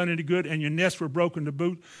hadn't done any good, and your nets were broken to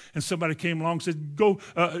boot, and somebody came along and said, go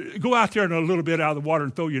out there and a little bit out of the water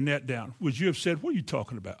and throw your net down, would you have said, what are you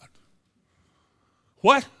talking about?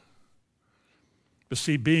 What? But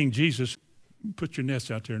see, being Jesus, put your nets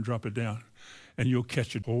out there and drop it down, and you'll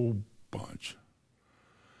catch a whole bunch.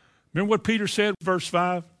 Remember what Peter said, verse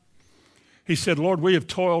 5? He said, Lord, we have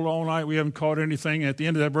toiled all night. We haven't caught anything. At the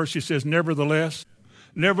end of that verse, he says, nevertheless,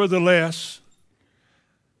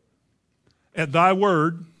 at thy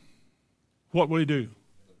word, what will he do?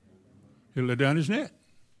 He'll let down his net.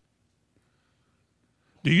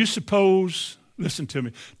 Do you suppose, listen to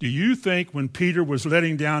me, do you think when Peter was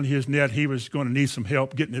letting down his net, he was going to need some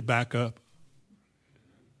help getting it back up?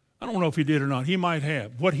 I don't know if he did or not. He might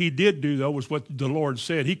have. What he did do, though, was what the Lord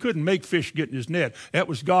said. He couldn't make fish get in his net. That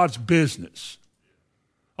was God's business.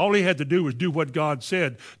 All he had to do was do what God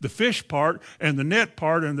said. The fish part and the net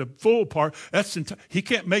part and the full part, he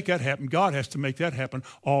can't make that happen. God has to make that happen.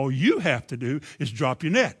 All you have to do is drop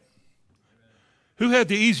your net. Who had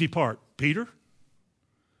the easy part? Peter.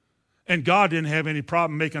 And God didn't have any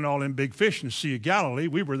problem making all them big fish in the Sea of Galilee.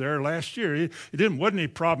 We were there last year. It wasn't any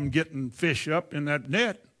problem getting fish up in that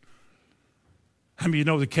net. How many of you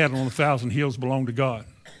know the cattle on 1,000 hills belong to God?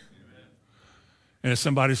 Amen. And as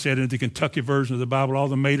somebody said in the Kentucky version of the Bible, all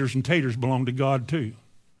the maters and taters belong to God too.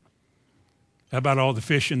 How about all the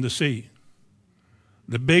fish in the sea?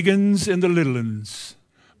 The big uns and the little uns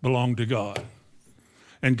belong to God.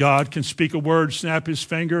 And God can speak a word, snap his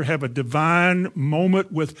finger, have a divine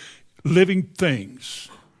moment with living things.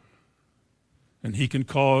 And he can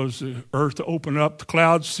cause the earth to open up, the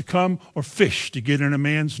clouds to come, or fish to get in a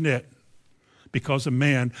man's net. Because a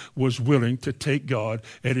man was willing to take God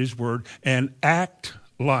at his word and act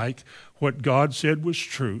like what God said was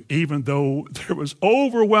true, even though there was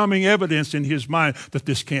overwhelming evidence in his mind that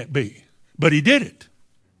this can't be. But he did it.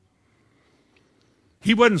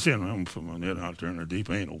 He wasn't saying, I'm going to put my net out there in the deep.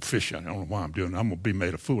 Ain't no fish out there. I don't know why I'm doing it. I'm going to be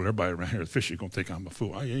made a fool. Everybody around here, the fish is going to think I'm a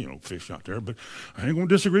fool. I ain't no fish out there, but I ain't going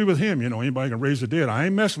to disagree with him. You know, anybody can raise the dead. I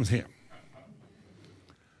ain't messing with him.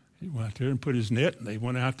 He went out there and put his net, and they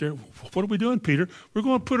went out there. What are we doing, Peter? We're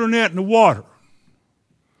going to put our net in the water.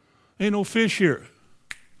 Ain't no fish here.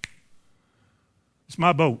 It's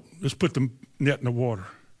my boat. Let's put the net in the water.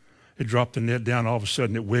 It dropped the net down. All of a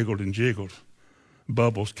sudden, it wiggled and jiggled.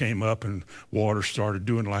 Bubbles came up, and water started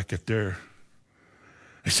doing like it there.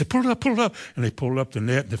 They said, pull it up, pull it up. And they pulled up the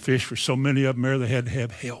net, and the fish, for so many of them there, they had to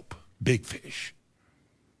have help. Big fish.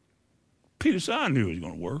 Peter said, I knew it was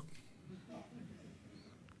going to work.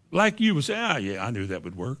 Like you would say, yeah, I knew that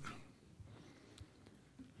would work.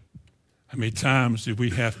 How many times do we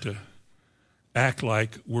have to act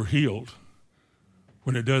like we're healed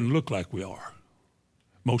when it doesn't look like we are?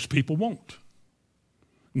 Most people won't,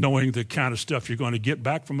 knowing the kind of stuff you're going to get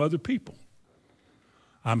back from other people.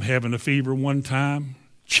 I'm having a fever one time,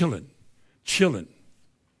 chilling.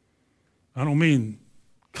 I don't mean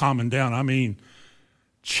calming down. I mean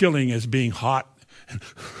chilling as being hot and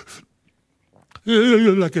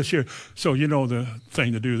like this here. So you know the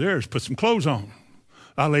thing to do there is put some clothes on.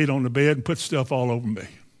 I laid on the bed and put stuff all over me.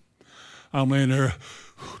 I'm laying there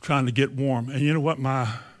trying to get warm. And you know what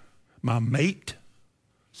my mate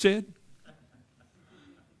said?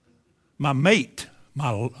 My mate,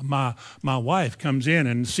 my wife comes in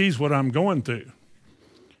and sees what I'm going through.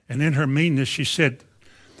 And in her meanness, she said,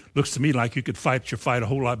 looks to me like you could fight your fight a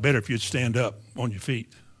whole lot better if you'd stand up on your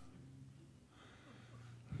feet.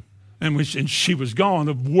 And she was gone,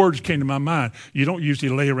 the words came to my mind. You don't usually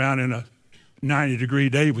lay around in a 90-degree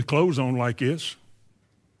day with clothes on like this.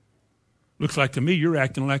 Looks like to me you're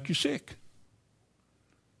acting like you're sick.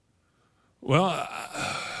 Well,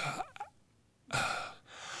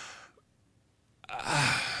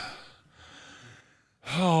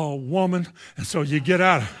 oh, woman. And so you get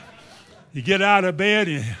out of bed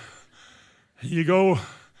and you go,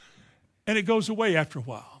 and it goes away after a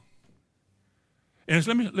while. And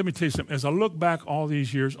let me tell you something. As I look back all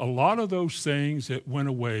these years, a lot of those things that went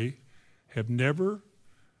away have never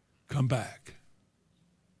come back.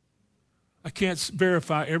 I can't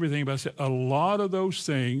verify everything, but I said a lot of those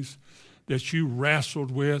things that you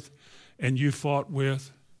wrestled with and you fought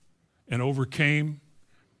with and overcame,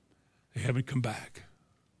 they haven't come back.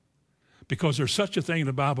 Because there's such a thing in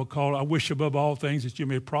the Bible called, I wish above all things that you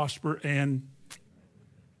may prosper and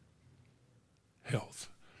health.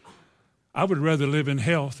 I would rather live in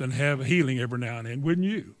health than have healing every now and then, wouldn't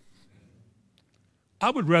you? I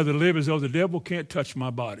would rather live as though the devil can't touch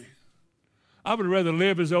my body. I would rather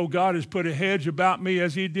live as though God has put a hedge about me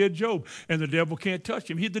as he did Job, and the devil can't touch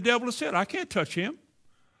him. The devil has said, I can't touch him.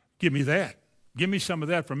 Give me that. Give me some of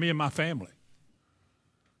that for me and my family.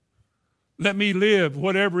 Let me live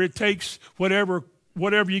whatever it takes, whatever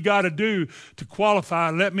you got to do to qualify,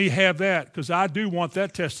 let me have that, because I do want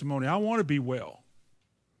that testimony. I want to be well.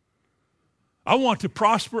 I want to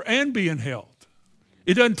prosper and be in health.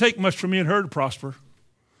 It doesn't take much for me and her to prosper.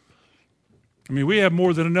 I mean, we have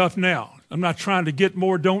more than enough now. I'm not trying to get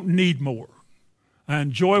more, don't need more. I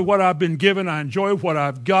enjoy what I've been given. I enjoy what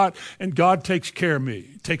I've got, and God takes care of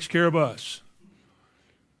me, takes care of us.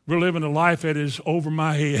 We're living a life that is over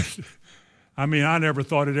my head. I mean, I never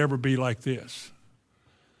thought it'd ever be like this.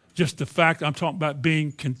 Just the fact I'm talking about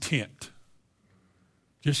being content.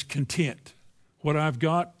 Just content. What I've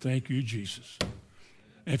got, thank you, Jesus.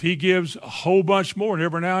 If he gives a whole bunch more, and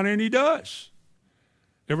every now and then he does.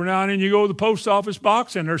 Every now and then you go to the post office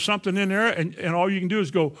box and there's something in there, and all you can do is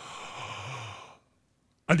go,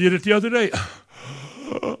 I did it the other day.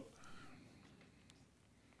 I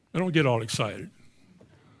don't get all excited.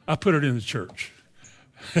 I put it in the church.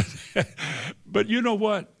 But you know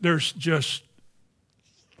what? There's just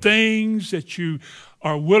things that you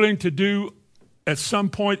are willing to do at some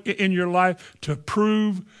point in your life to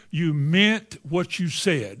prove you meant what you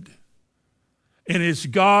said. And it's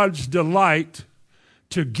God's delight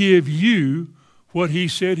to give you what he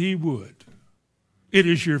said he would. It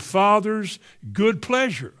is your Father's good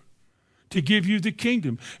pleasure to give you the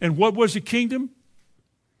kingdom. And what was the kingdom?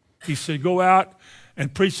 He said, go out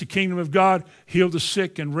and preach the kingdom of God, heal the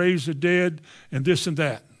sick and raise the dead and this and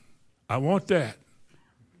that. I want that.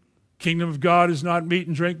 Kingdom of God is not meat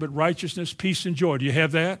and drink, but righteousness, peace, and joy. Do you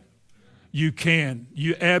have that? You can.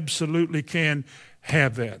 You absolutely can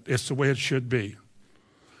have that. It's the way it should be.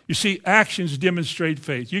 You see, actions demonstrate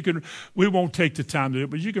faith. We won't take the time to do it,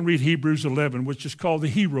 but you can read Hebrews 11, which is called the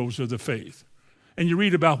heroes of the faith. And you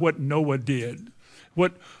read about what Noah did,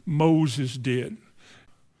 what Moses did.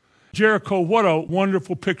 Jericho, what a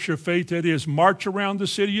wonderful picture of faith that is. March around the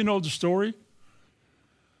city. You know the story.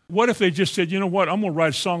 What if they just said, you know what, I'm going to write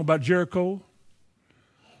a song about Jericho.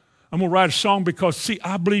 I'm going to write a song because, see,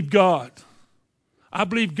 I believe God. I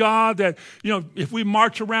believe God that, if we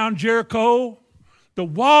march around Jericho, The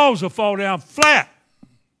walls will fall down flat.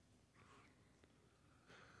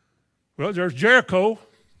 Well, there's Jericho.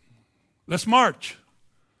 Let's march.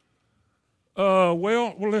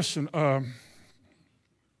 Well, listen. I'd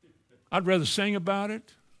rather sing about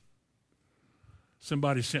it.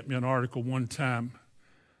 Somebody sent me an article one time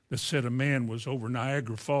that said a man was over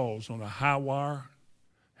Niagara Falls on a high wire,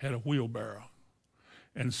 had a wheelbarrow.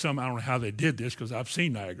 And I don't know how they did this because I've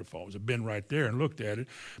seen Niagara Falls. I've been right there and looked at it.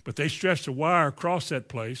 But they stretched a wire across that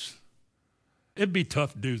place. It'd be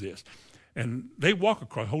tough to do this. And they walk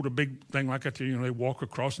across, hold a big thing like that, they walk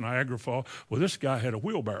across Niagara Falls. Well, this guy had a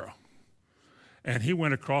wheelbarrow. And he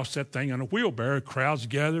went across that thing on a wheelbarrow. Crowds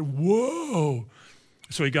gathered. Whoa.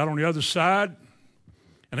 So he got on the other side,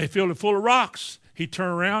 and they filled it full of rocks. He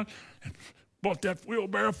turned around and brought that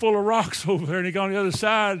wheelbarrow full of rocks over there, and he got on the other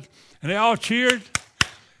side, and they all cheered.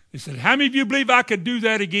 He said, how many of you believe I could do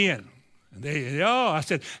that again? And I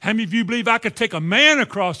said, how many of you believe I could take a man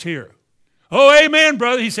across here? Oh, amen,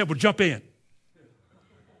 brother. He said, well, jump in.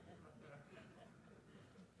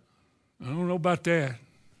 I don't know about that.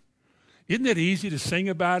 Isn't it easy to sing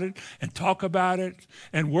about it and talk about it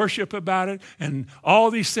and worship about it and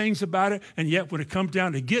all these things about it? And yet when it comes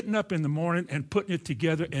down to getting up in the morning and putting it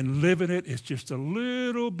together and living it, it's just a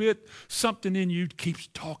little bit, something in you keeps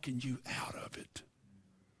talking you out of it.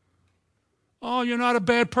 Oh, you're not a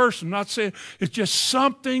bad person. I'm not saying, it's just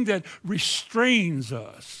something that restrains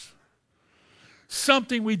us.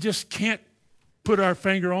 Something we just can't put our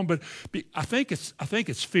finger on. But I think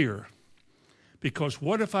it's fear. Because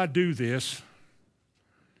what if I do this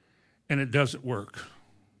and it doesn't work?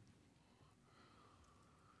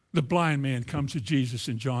 The blind man comes to Jesus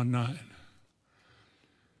in John 9.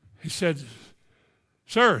 He said,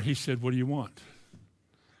 sir, he said, what do you want?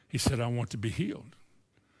 He said, I want to be healed.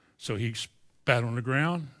 So he spat on the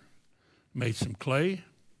ground, made some clay,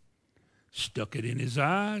 stuck it in his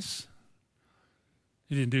eyes.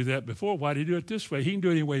 He didn't do that before. Why did he do it this way? He can do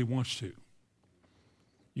it any way he wants to.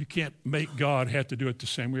 You can't make God have to do it the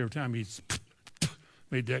same way every time. He's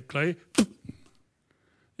made that clay.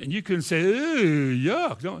 And you couldn't say, ooh,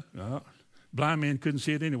 yuck. No. Blind man couldn't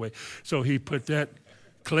see it anyway. So he put that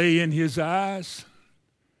clay in his eyes.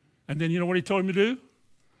 And then you know what he told him to do?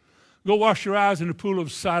 Go wash your eyes in the pool of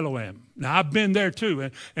Siloam. Now, I've been there too.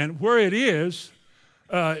 And where it is,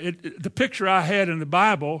 the picture I had in the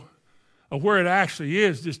Bible of where it actually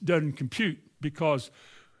is just doesn't compute because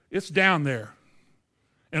it's down there.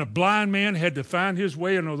 And a blind man had to find his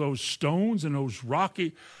way into those stones and those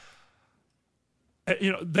rocky. They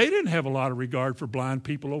didn't have a lot of regard for blind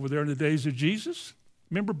people over there in the days of Jesus.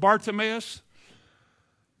 Remember Bartimaeus?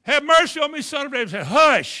 Have mercy on me, son of David. He said,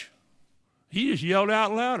 hush. He just yelled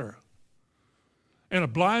out louder. And a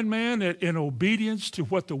blind man, in obedience to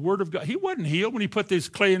what the Word of God, he wasn't healed when he put this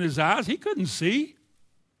clay in his eyes. He couldn't see.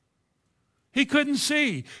 He couldn't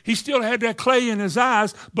see. He still had that clay in his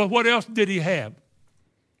eyes, but what else did he have?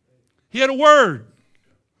 He had a word.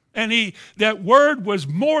 And that word was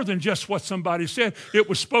more than just what somebody said. It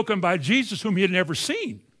was spoken by Jesus, whom he had never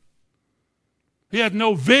seen. He had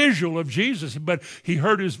no visual of Jesus, but he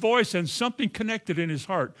heard his voice and something connected in his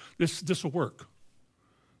heart. This will work.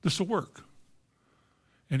 This will work.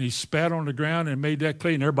 And he spat on the ground and made that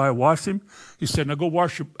clay, and everybody watched him. He said, now go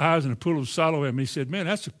wash your eyes in the pool of Siloam. And he said, man,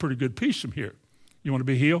 that's a pretty good piece from here. You want to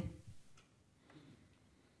be healed?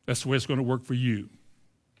 That's the way it's going to work for you.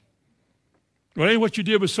 Well, it ain't what you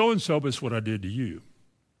did with so-and-so, but it's what I did to you.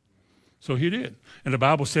 So he did. And the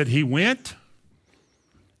Bible said he went,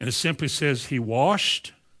 and it simply says he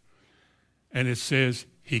washed, and it says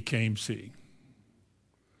he came seeing.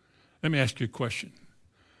 Let me ask you a question.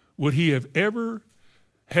 Would he have ever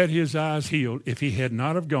had his eyes healed if he had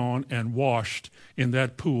not have gone and washed in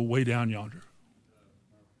that pool way down yonder?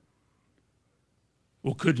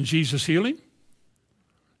 Well, couldn't Jesus heal him?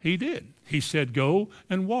 He did. He said, go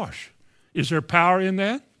and wash. Is there power in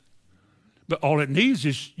that? But all it needs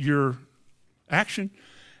is your action.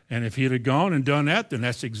 And if he had gone and done that, then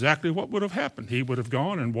that's exactly what would have happened. He would have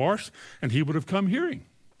gone and washed, and he would have come hearing.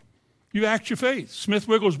 You act your faith. Smith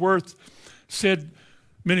Wigglesworth said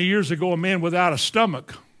many years ago, a man without a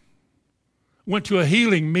stomach went to a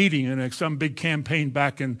healing meeting in some big campaign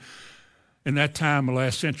back in that time of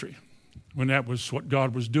last century, when that was what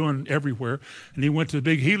God was doing everywhere. And he went to the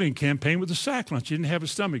big healing campaign with a sack lunch. He didn't have a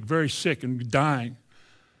stomach, very sick and dying.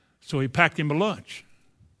 So he packed him a lunch.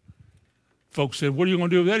 Folks said, what are you going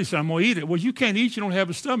to do with that? He said, I'm going to eat it. Well, you can't eat, you don't have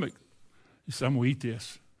a stomach. He said, I'm going to eat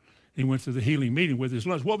this. He went to the healing meeting with his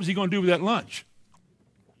lunch. What was he going to do with that lunch?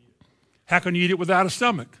 How can you eat it without a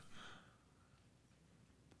stomach?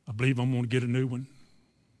 I believe I'm going to get a new one.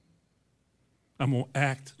 I'm going to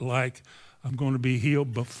act like I'm going to be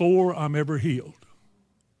healed before I'm ever healed.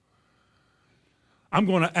 I'm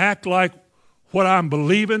going to act like what I'm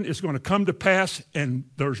believing is going to come to pass, and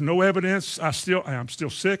there's no evidence. I'm still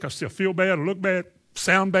sick. I still feel bad, I look bad,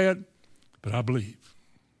 sound bad, but I believe.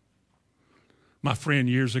 My friend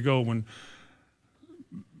years ago, when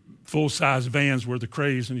full-size vans were the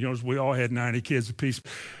craze, and we all had 90 kids apiece.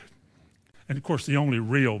 And of course, the only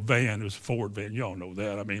real van was a Ford van. You all know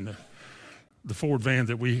that. I mean, the Ford van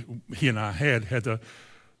that he and I had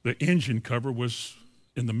the engine cover was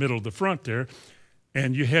in the middle of the front there.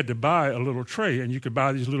 And you had to buy a little tray, and you could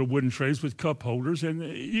buy these little wooden trays with cup holders, and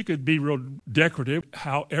you could be real decorative,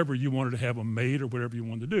 however you wanted to have them made or whatever you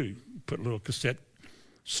wanted to do. Put little cassette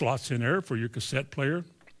slots in there for your cassette player.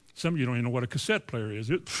 Some of you don't even know what a cassette player is.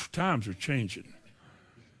 Times are changing.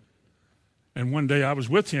 And one day I was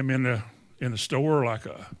with him in a store, like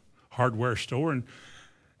a hardware store, and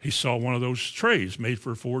he saw one of those trays made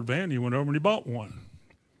for a Ford van. He went over and he bought one.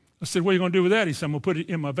 I said, "What are you going to do with that?" He said, "I'm going to put it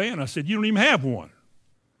in my van." I said, "You don't even have one."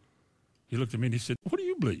 He looked at me and he said, "What do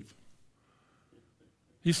you believe?"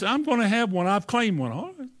 He said, "I'm going to have one. I've claimed one."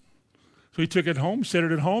 All right. So he took it home, set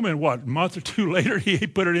it at home, and a month or two later, he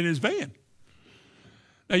put it in his van.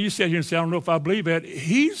 Now, you sit here and say, "I don't know if I believe that."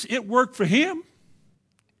 It worked for him.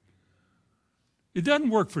 It doesn't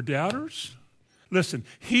work for doubters. Listen,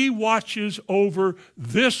 he watches over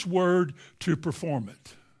this word to perform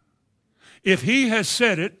it. If he has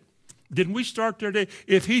said it, didn't we start there today?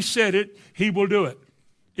 If he said it, he will do it.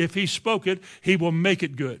 If he spoke it, he will make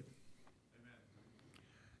it good. Amen.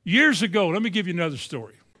 Years ago, let me give you another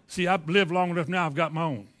story. See, I've lived long enough now, I've got my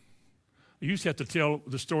own. I used to have to tell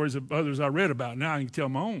the stories of others I read about. Now I can tell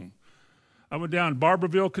my own. I went down to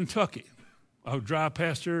Barberville, Kentucky. I'll drive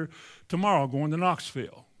past there tomorrow going to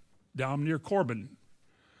Knoxville, down near Corbin.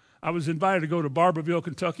 I was invited to go to Barberville,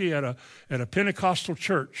 Kentucky at a Pentecostal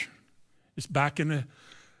church. It's back a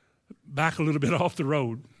little bit off the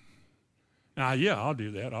road. Now, yeah, I'll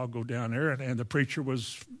do that. I'll go down there. And the preacher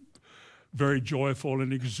was very joyful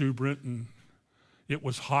and exuberant, and it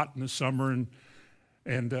was hot in the summer,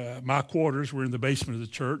 and my quarters were in the basement of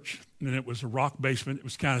the church, and it was a rock basement. It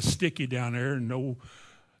was kind of sticky down there, and no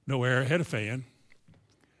air. It had a fan.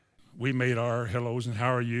 We made our hellos and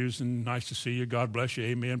how are yous, and nice to see you. God bless you.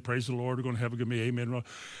 Amen. Praise the Lord. We're going to have a good meal. Amen.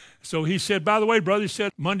 So he said, "By the way, brother," he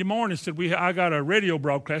said, "Monday morning," he said, I got a radio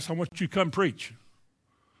broadcast. I want you to come preach."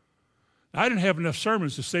 I didn't have enough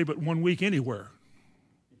sermons to say but 1 week anywhere.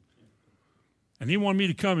 And he wanted me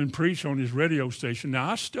to come and preach on his radio station.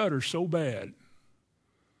 Now, I stutter so bad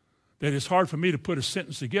that it's hard for me to put a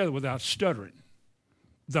sentence together without stuttering.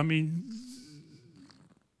 I mean,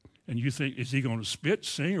 and you think, is he going to spit,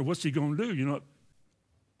 sing, or what's he going to do?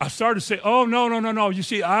 I started to say, "Oh, no. You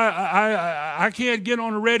see, I can't get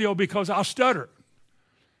on the radio because I'll stutter."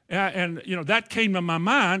 And that came to my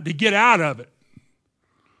mind to get out of it.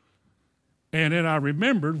 And then I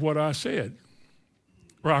remembered what I said.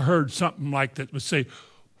 Or I heard something like that would say,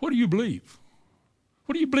 "What do you believe?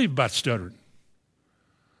 What do you believe about stuttering?"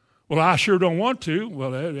 "Well, I sure don't want to."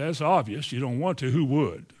 Well, that's obvious. You don't want to. Who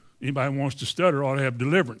would? Anybody who wants to stutter ought to have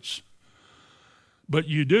deliverance. But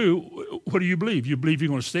you do. What do you believe? You believe you're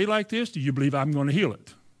going to stay like this? Do you believe I'm going to heal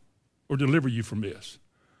it or deliver you from this?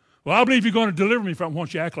 "Well, I believe you're going to deliver me from it." "Why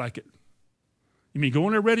don't you act like it?" "You mean go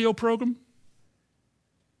on a radio program?"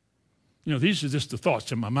 These are just the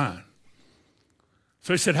thoughts in my mind.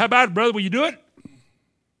 So he said, "How about it, brother? Will you do it?"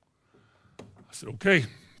 I said, "Okay.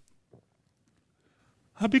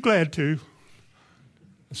 I'd be glad to."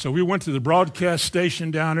 So we went to the broadcast station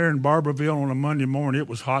down there in Barberville on a Monday morning. It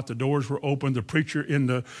was hot. The doors were open. The preacher in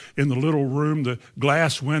the little room, the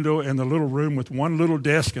glass window in the little room with one little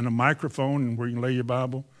desk and a microphone and where you can lay your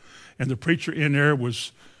Bible. And the preacher in there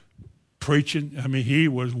was preaching. I mean, he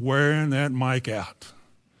was wearing that mic out.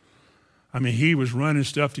 I mean, he was running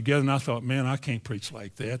stuff together, and I thought, man, I can't preach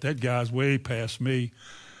like that. That guy's way past me.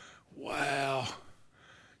 Wow.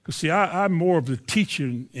 Because, see, I'm more of the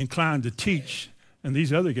teaching, inclined to teach, and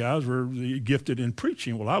these other guys were gifted in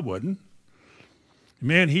preaching. Well, I wasn't.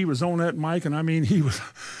 Man, he was on that mic, and I mean, he was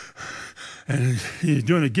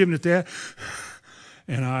doing it, giving it that.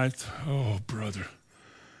 And oh, brother.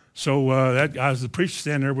 So that guy was the preacher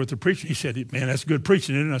standing there with the preacher. He said, "Man, that's good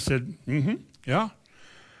preaching, isn't it?" I said, "Yeah."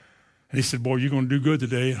 And he said, "Boy, you're going to do good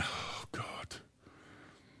today." Oh, God.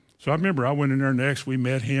 So I remember I went in there next. We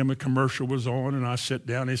met him. A commercial was on, and I sat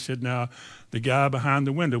down. He said, "Now, the guy behind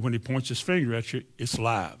the window, when he points his finger at you, it's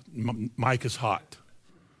live. Mic is hot."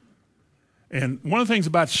 And one of the things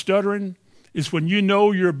about stuttering is when you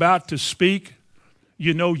know you're about to speak,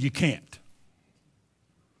 you know you can't.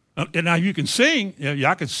 And now you can sing.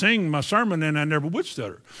 I could sing my sermon, and I never would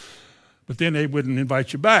stutter. But then they wouldn't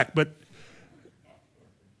invite you back. But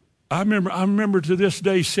I remember to this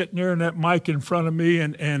day sitting there and that mic in front of me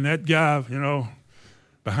and that guy,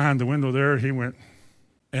 behind the window there, he went,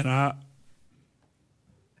 and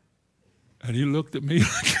he looked at me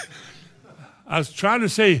like I was trying to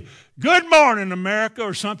say, "Good morning, America,"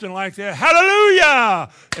 or something like that. Hallelujah!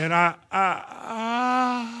 And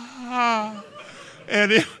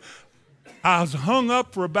I was hung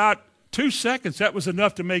up for about 2 seconds. That was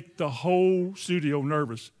enough to make the whole studio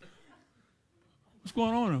nervous. What's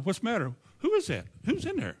going on? What's the matter? Who is that? Who's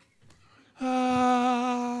in there?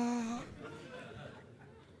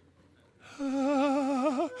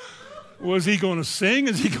 Was he going to sing?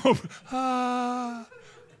 Is he going I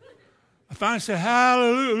finally said,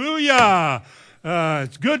 "Hallelujah."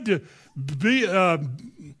 It's good to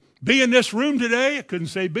be in this room today. I couldn't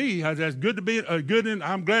say be. It's good to be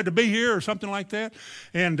I'm glad to be here or something like that.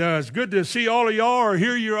 And it's good to see all of y'all or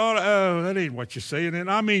hear you all. That ain't what you're saying. And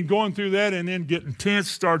I mean, going through that and then getting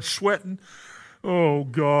tense, start sweating. Oh,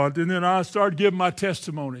 God. And then I started giving my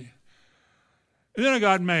testimony. And then I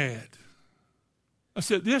got mad. I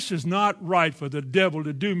said, this is not right for the devil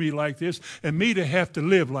to do me like this and me to have to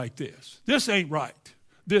live like this. This ain't right.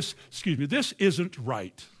 This isn't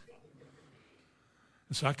right.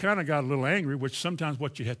 And so I kind of got a little angry, which sometimes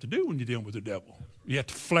what you have to do when you're dealing with the devil. You have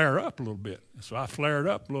to flare up a little bit. And so I flared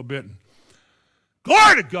up a little bit. And,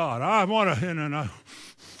 glory to God. I want to, and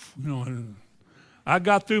I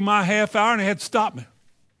got through my half hour and they had to stop me.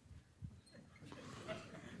 I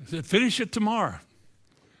said, finish it tomorrow.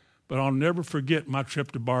 But I'll never forget my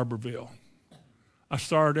trip to Barberville. I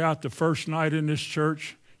started out the first night in this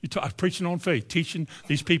church. I was preaching on faith, teaching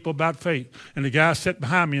these people about faith. And the guy sat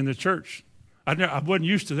behind me in the church. I wasn't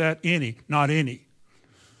used to that not any.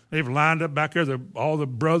 They've lined up back there, all the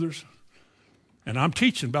brothers. And I'm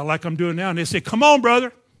teaching about like I'm doing now. And they say, "Come on,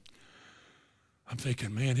 brother." I'm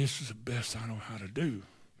thinking, man, this is the best I know how to do.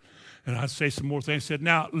 And I'd say some more things. I said,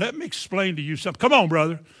 "Now, let me explain to you something. Come on,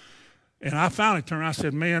 brother." And I finally turned. I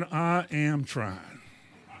said, "Man, I am trying.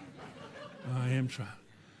 I am trying."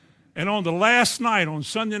 And on the last night, on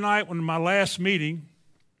Sunday night, when my last meeting,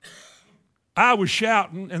 I was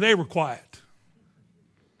shouting and they were quiet.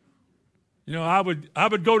 I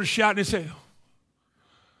would go to shout and they'd say,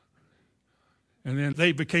 and then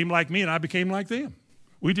they became like me and I became like them.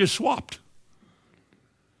 We just swapped.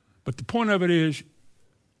 But the point of it is,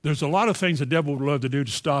 there's a lot of things the devil would love to do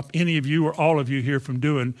to stop any of you or all of you here from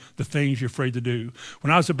doing the things you're afraid to do.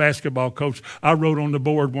 When I was a basketball coach, I wrote on the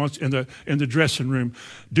board once in the dressing room,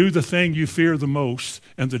 "Do the thing you fear the most,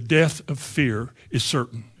 and the death of fear is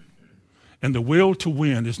certain. And the will to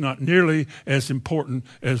win is not nearly as important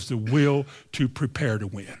as the will to prepare to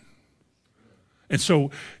win." And so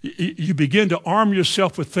you begin to arm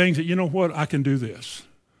yourself with things that, you know what, I can do this.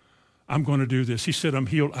 I'm going to do this. He said, "I'm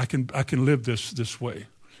healed. I can live this way."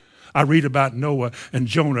 I read about Noah and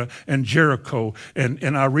Jonah and Jericho,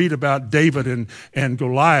 and I read about David and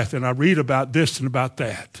Goliath, and I read about this and about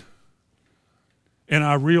that. And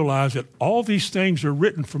I realize that all these things are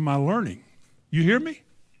written for my learning. You hear me?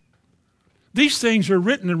 These things are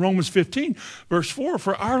written in Romans 15, verse 4,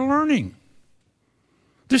 for our learning.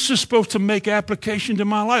 This is supposed to make application to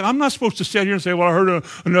my life. I'm not supposed to sit here and say, "Well, I heard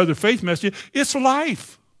another faith message." It's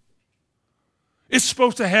life. It's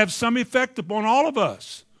supposed to have some effect upon all of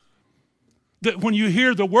us. That when you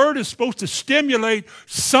hear the word, is supposed to stimulate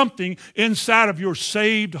something inside of your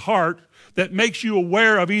saved heart that makes you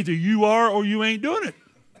aware of either you are or you ain't doing it.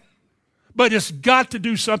 But it's got to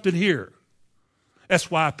do something here. That's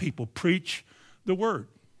why people preach the word.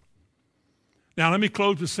 Now, let me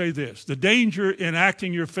close to say this. The danger in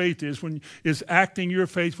acting your faith is acting your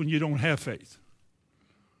faith when you don't have faith.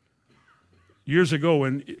 Years ago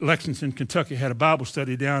in Lexington, Kentucky, I had a Bible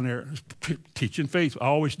study down there teaching faith. I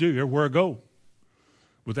always do everywhere I go.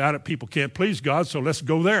 Without it, people can't please God, so let's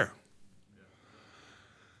go there.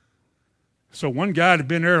 So one guy had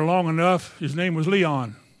been there long enough. His name was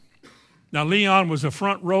Leon. Now, Leon was a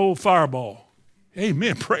front row fireball.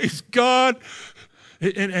 Amen. Praise God.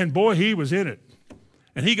 And boy, he was in it.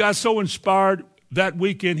 And he got so inspired that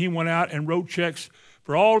weekend, he went out and wrote checks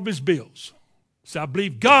for all of his bills. So I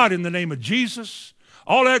believe God in the name of Jesus.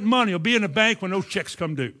 All that money will be in the bank when those checks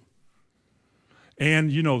come due.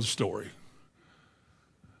 And you know the story.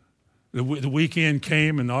 The weekend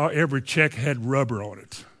came and every check had rubber on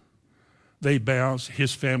it. They bounced.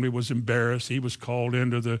 His family was embarrassed. He was called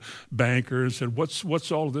into the banker and said,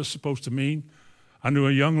 what's all this supposed to mean? I knew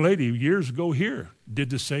a young lady years ago here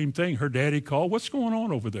did the same thing. Her daddy called. What's going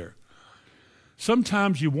on over there?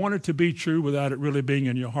 Sometimes you want it to be true without it really being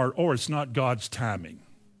in your heart, or it's not God's timing.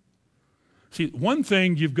 See, one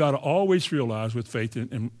thing you've got to always realize with faith,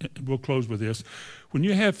 and we'll close with this, when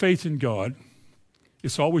you have faith in God,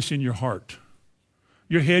 it's always in your heart.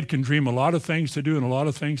 Your head can dream a lot of things to do and a lot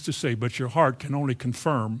of things to say, but your heart can only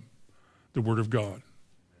confirm the Word of God.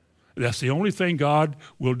 That's the only thing God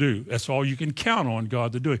will do. That's all you can count on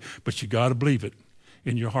God to do. But you got to believe it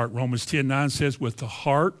in your heart. Romans 10:9 says, with the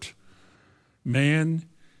heart, man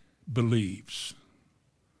believes.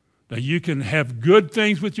 Now, you can have good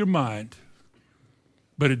things with your mind,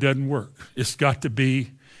 but it doesn't work. It's got to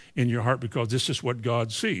be in your heart because this is what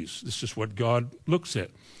God sees. This is what God looks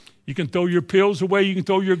at. You can throw your pills away. You can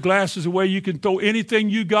throw your glasses away. You can throw anything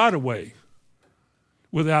you got away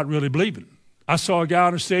without really believing. I saw a guy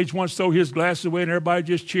on the stage once throw his glasses away, and everybody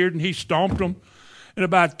just cheered, and he stomped them. And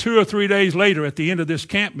about 2 or 3 days later, at the end of this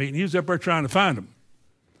camp meeting, he was up there trying to find them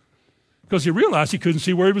because he realized he couldn't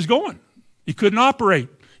see where he was going. He couldn't operate.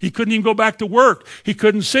 He couldn't even go back to work. He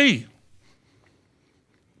couldn't see.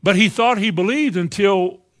 But he thought he believed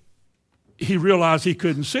until he realized he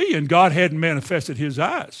couldn't see, and God hadn't manifested his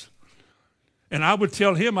eyes. And I would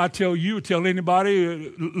tell him, I tell you, tell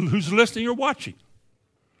anybody who's listening or watching,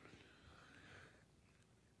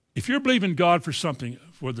 if you're believing God for something,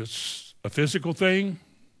 whether it's a physical thing,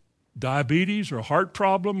 diabetes or a heart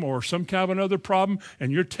problem or some kind of another problem,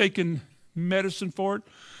 and you're taking medicine for it,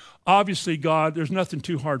 obviously God, there's nothing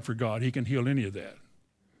too hard for God. He can heal any of that.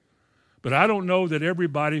 But I don't know that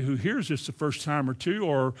everybody who hears this the first time or two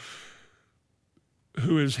or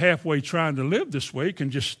who is halfway trying to live this way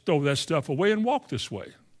can just throw that stuff away and walk this way.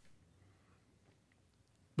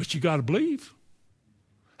 But you got to believe.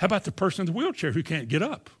 How about the person in the wheelchair who can't get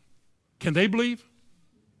up? Can they believe?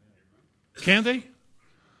 Can they?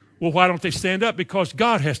 Well, why don't they stand up? Because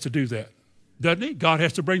God has to do that, doesn't he? God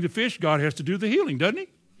has to bring the fish. God has to do the healing, doesn't he?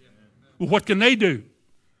 Well, what can they do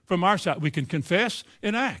from our side? We can confess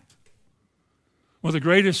and act. One of the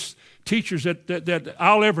greatest teachers that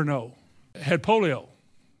I'll ever know had polio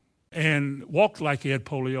and walked like he had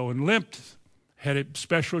polio and limped, had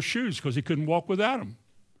special shoes because he couldn't walk without them.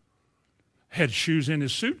 Had shoes in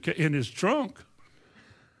his suitcase, in his trunk,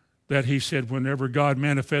 that he said, whenever God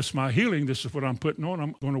manifests my healing, this is what I'm putting on.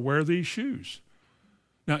 I'm going to wear these shoes.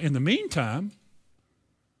 Now, in the meantime,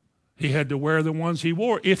 he had to wear the ones he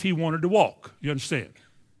wore if he wanted to walk. You understand?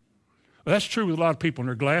 Well, that's true with a lot of people in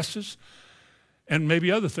their glasses and maybe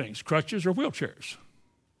other things, crutches or wheelchairs.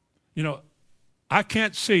 You know, I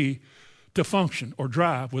can't see to function or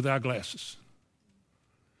drive without glasses.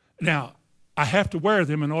 Now, I have to wear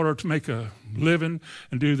them in order to make a living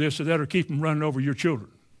and do this or that or keep them running over your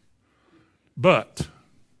children. But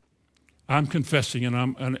I'm confessing and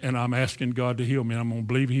I'm asking God to heal me. I'm going to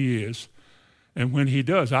believe he is. And when he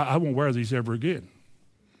does, I won't wear these ever again.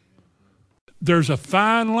 There's a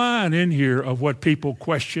fine line in here of what people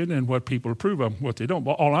question and what people approve of and what they don't.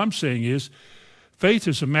 But all I'm saying is faith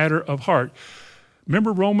is a matter of heart.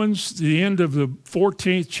 Remember Romans, the end of the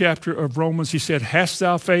 14th chapter of Romans, he said, hast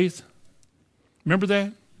thou faith? Remember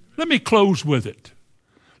that? Let me close with it.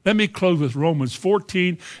 Let me close with Romans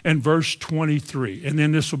 14 and verse 23, and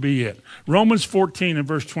then this will be it. Romans 14 and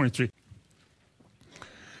verse 23.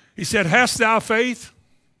 He said, hast thou faith?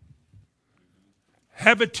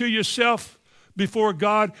 Have it to yourself before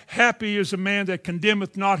God. Happy is a man that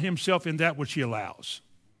condemneth not himself in that which he allows.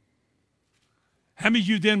 How many of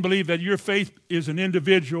you then believe that your faith is an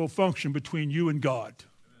individual function between you and God?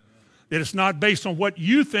 That it's not based on what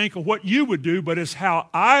you think or what you would do, but it's how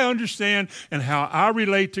I understand and how I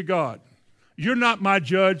relate to God. You're not my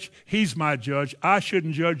judge. He's my judge. I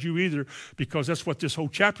shouldn't judge you either because that's what this whole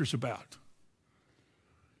chapter is about.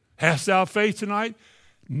 Hast thou faith tonight?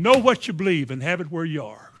 Know what you believe and have it where you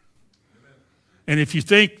are. And if you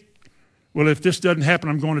think, well, if this doesn't happen,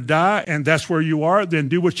 I'm going to die, and that's where you are, then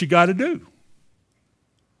do what you got to do.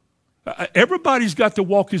 Everybody's got to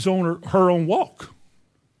walk his own or her own walk.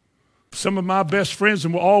 Some of my best friends,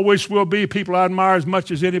 and will always will be, people I admire as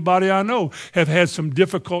much as anybody I know, have had some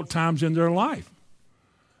difficult times in their life.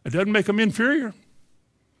 It doesn't make them inferior.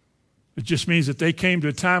 It just means that they came to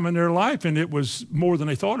a time in their life and it was more than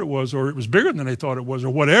they thought it was, or it was bigger than they thought it was, or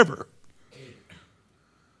whatever.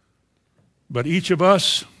 But each of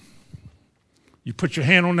us, you put your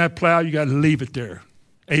hand on that plow, you got to leave it there.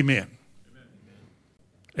 Amen.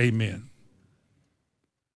 Amen. Amen.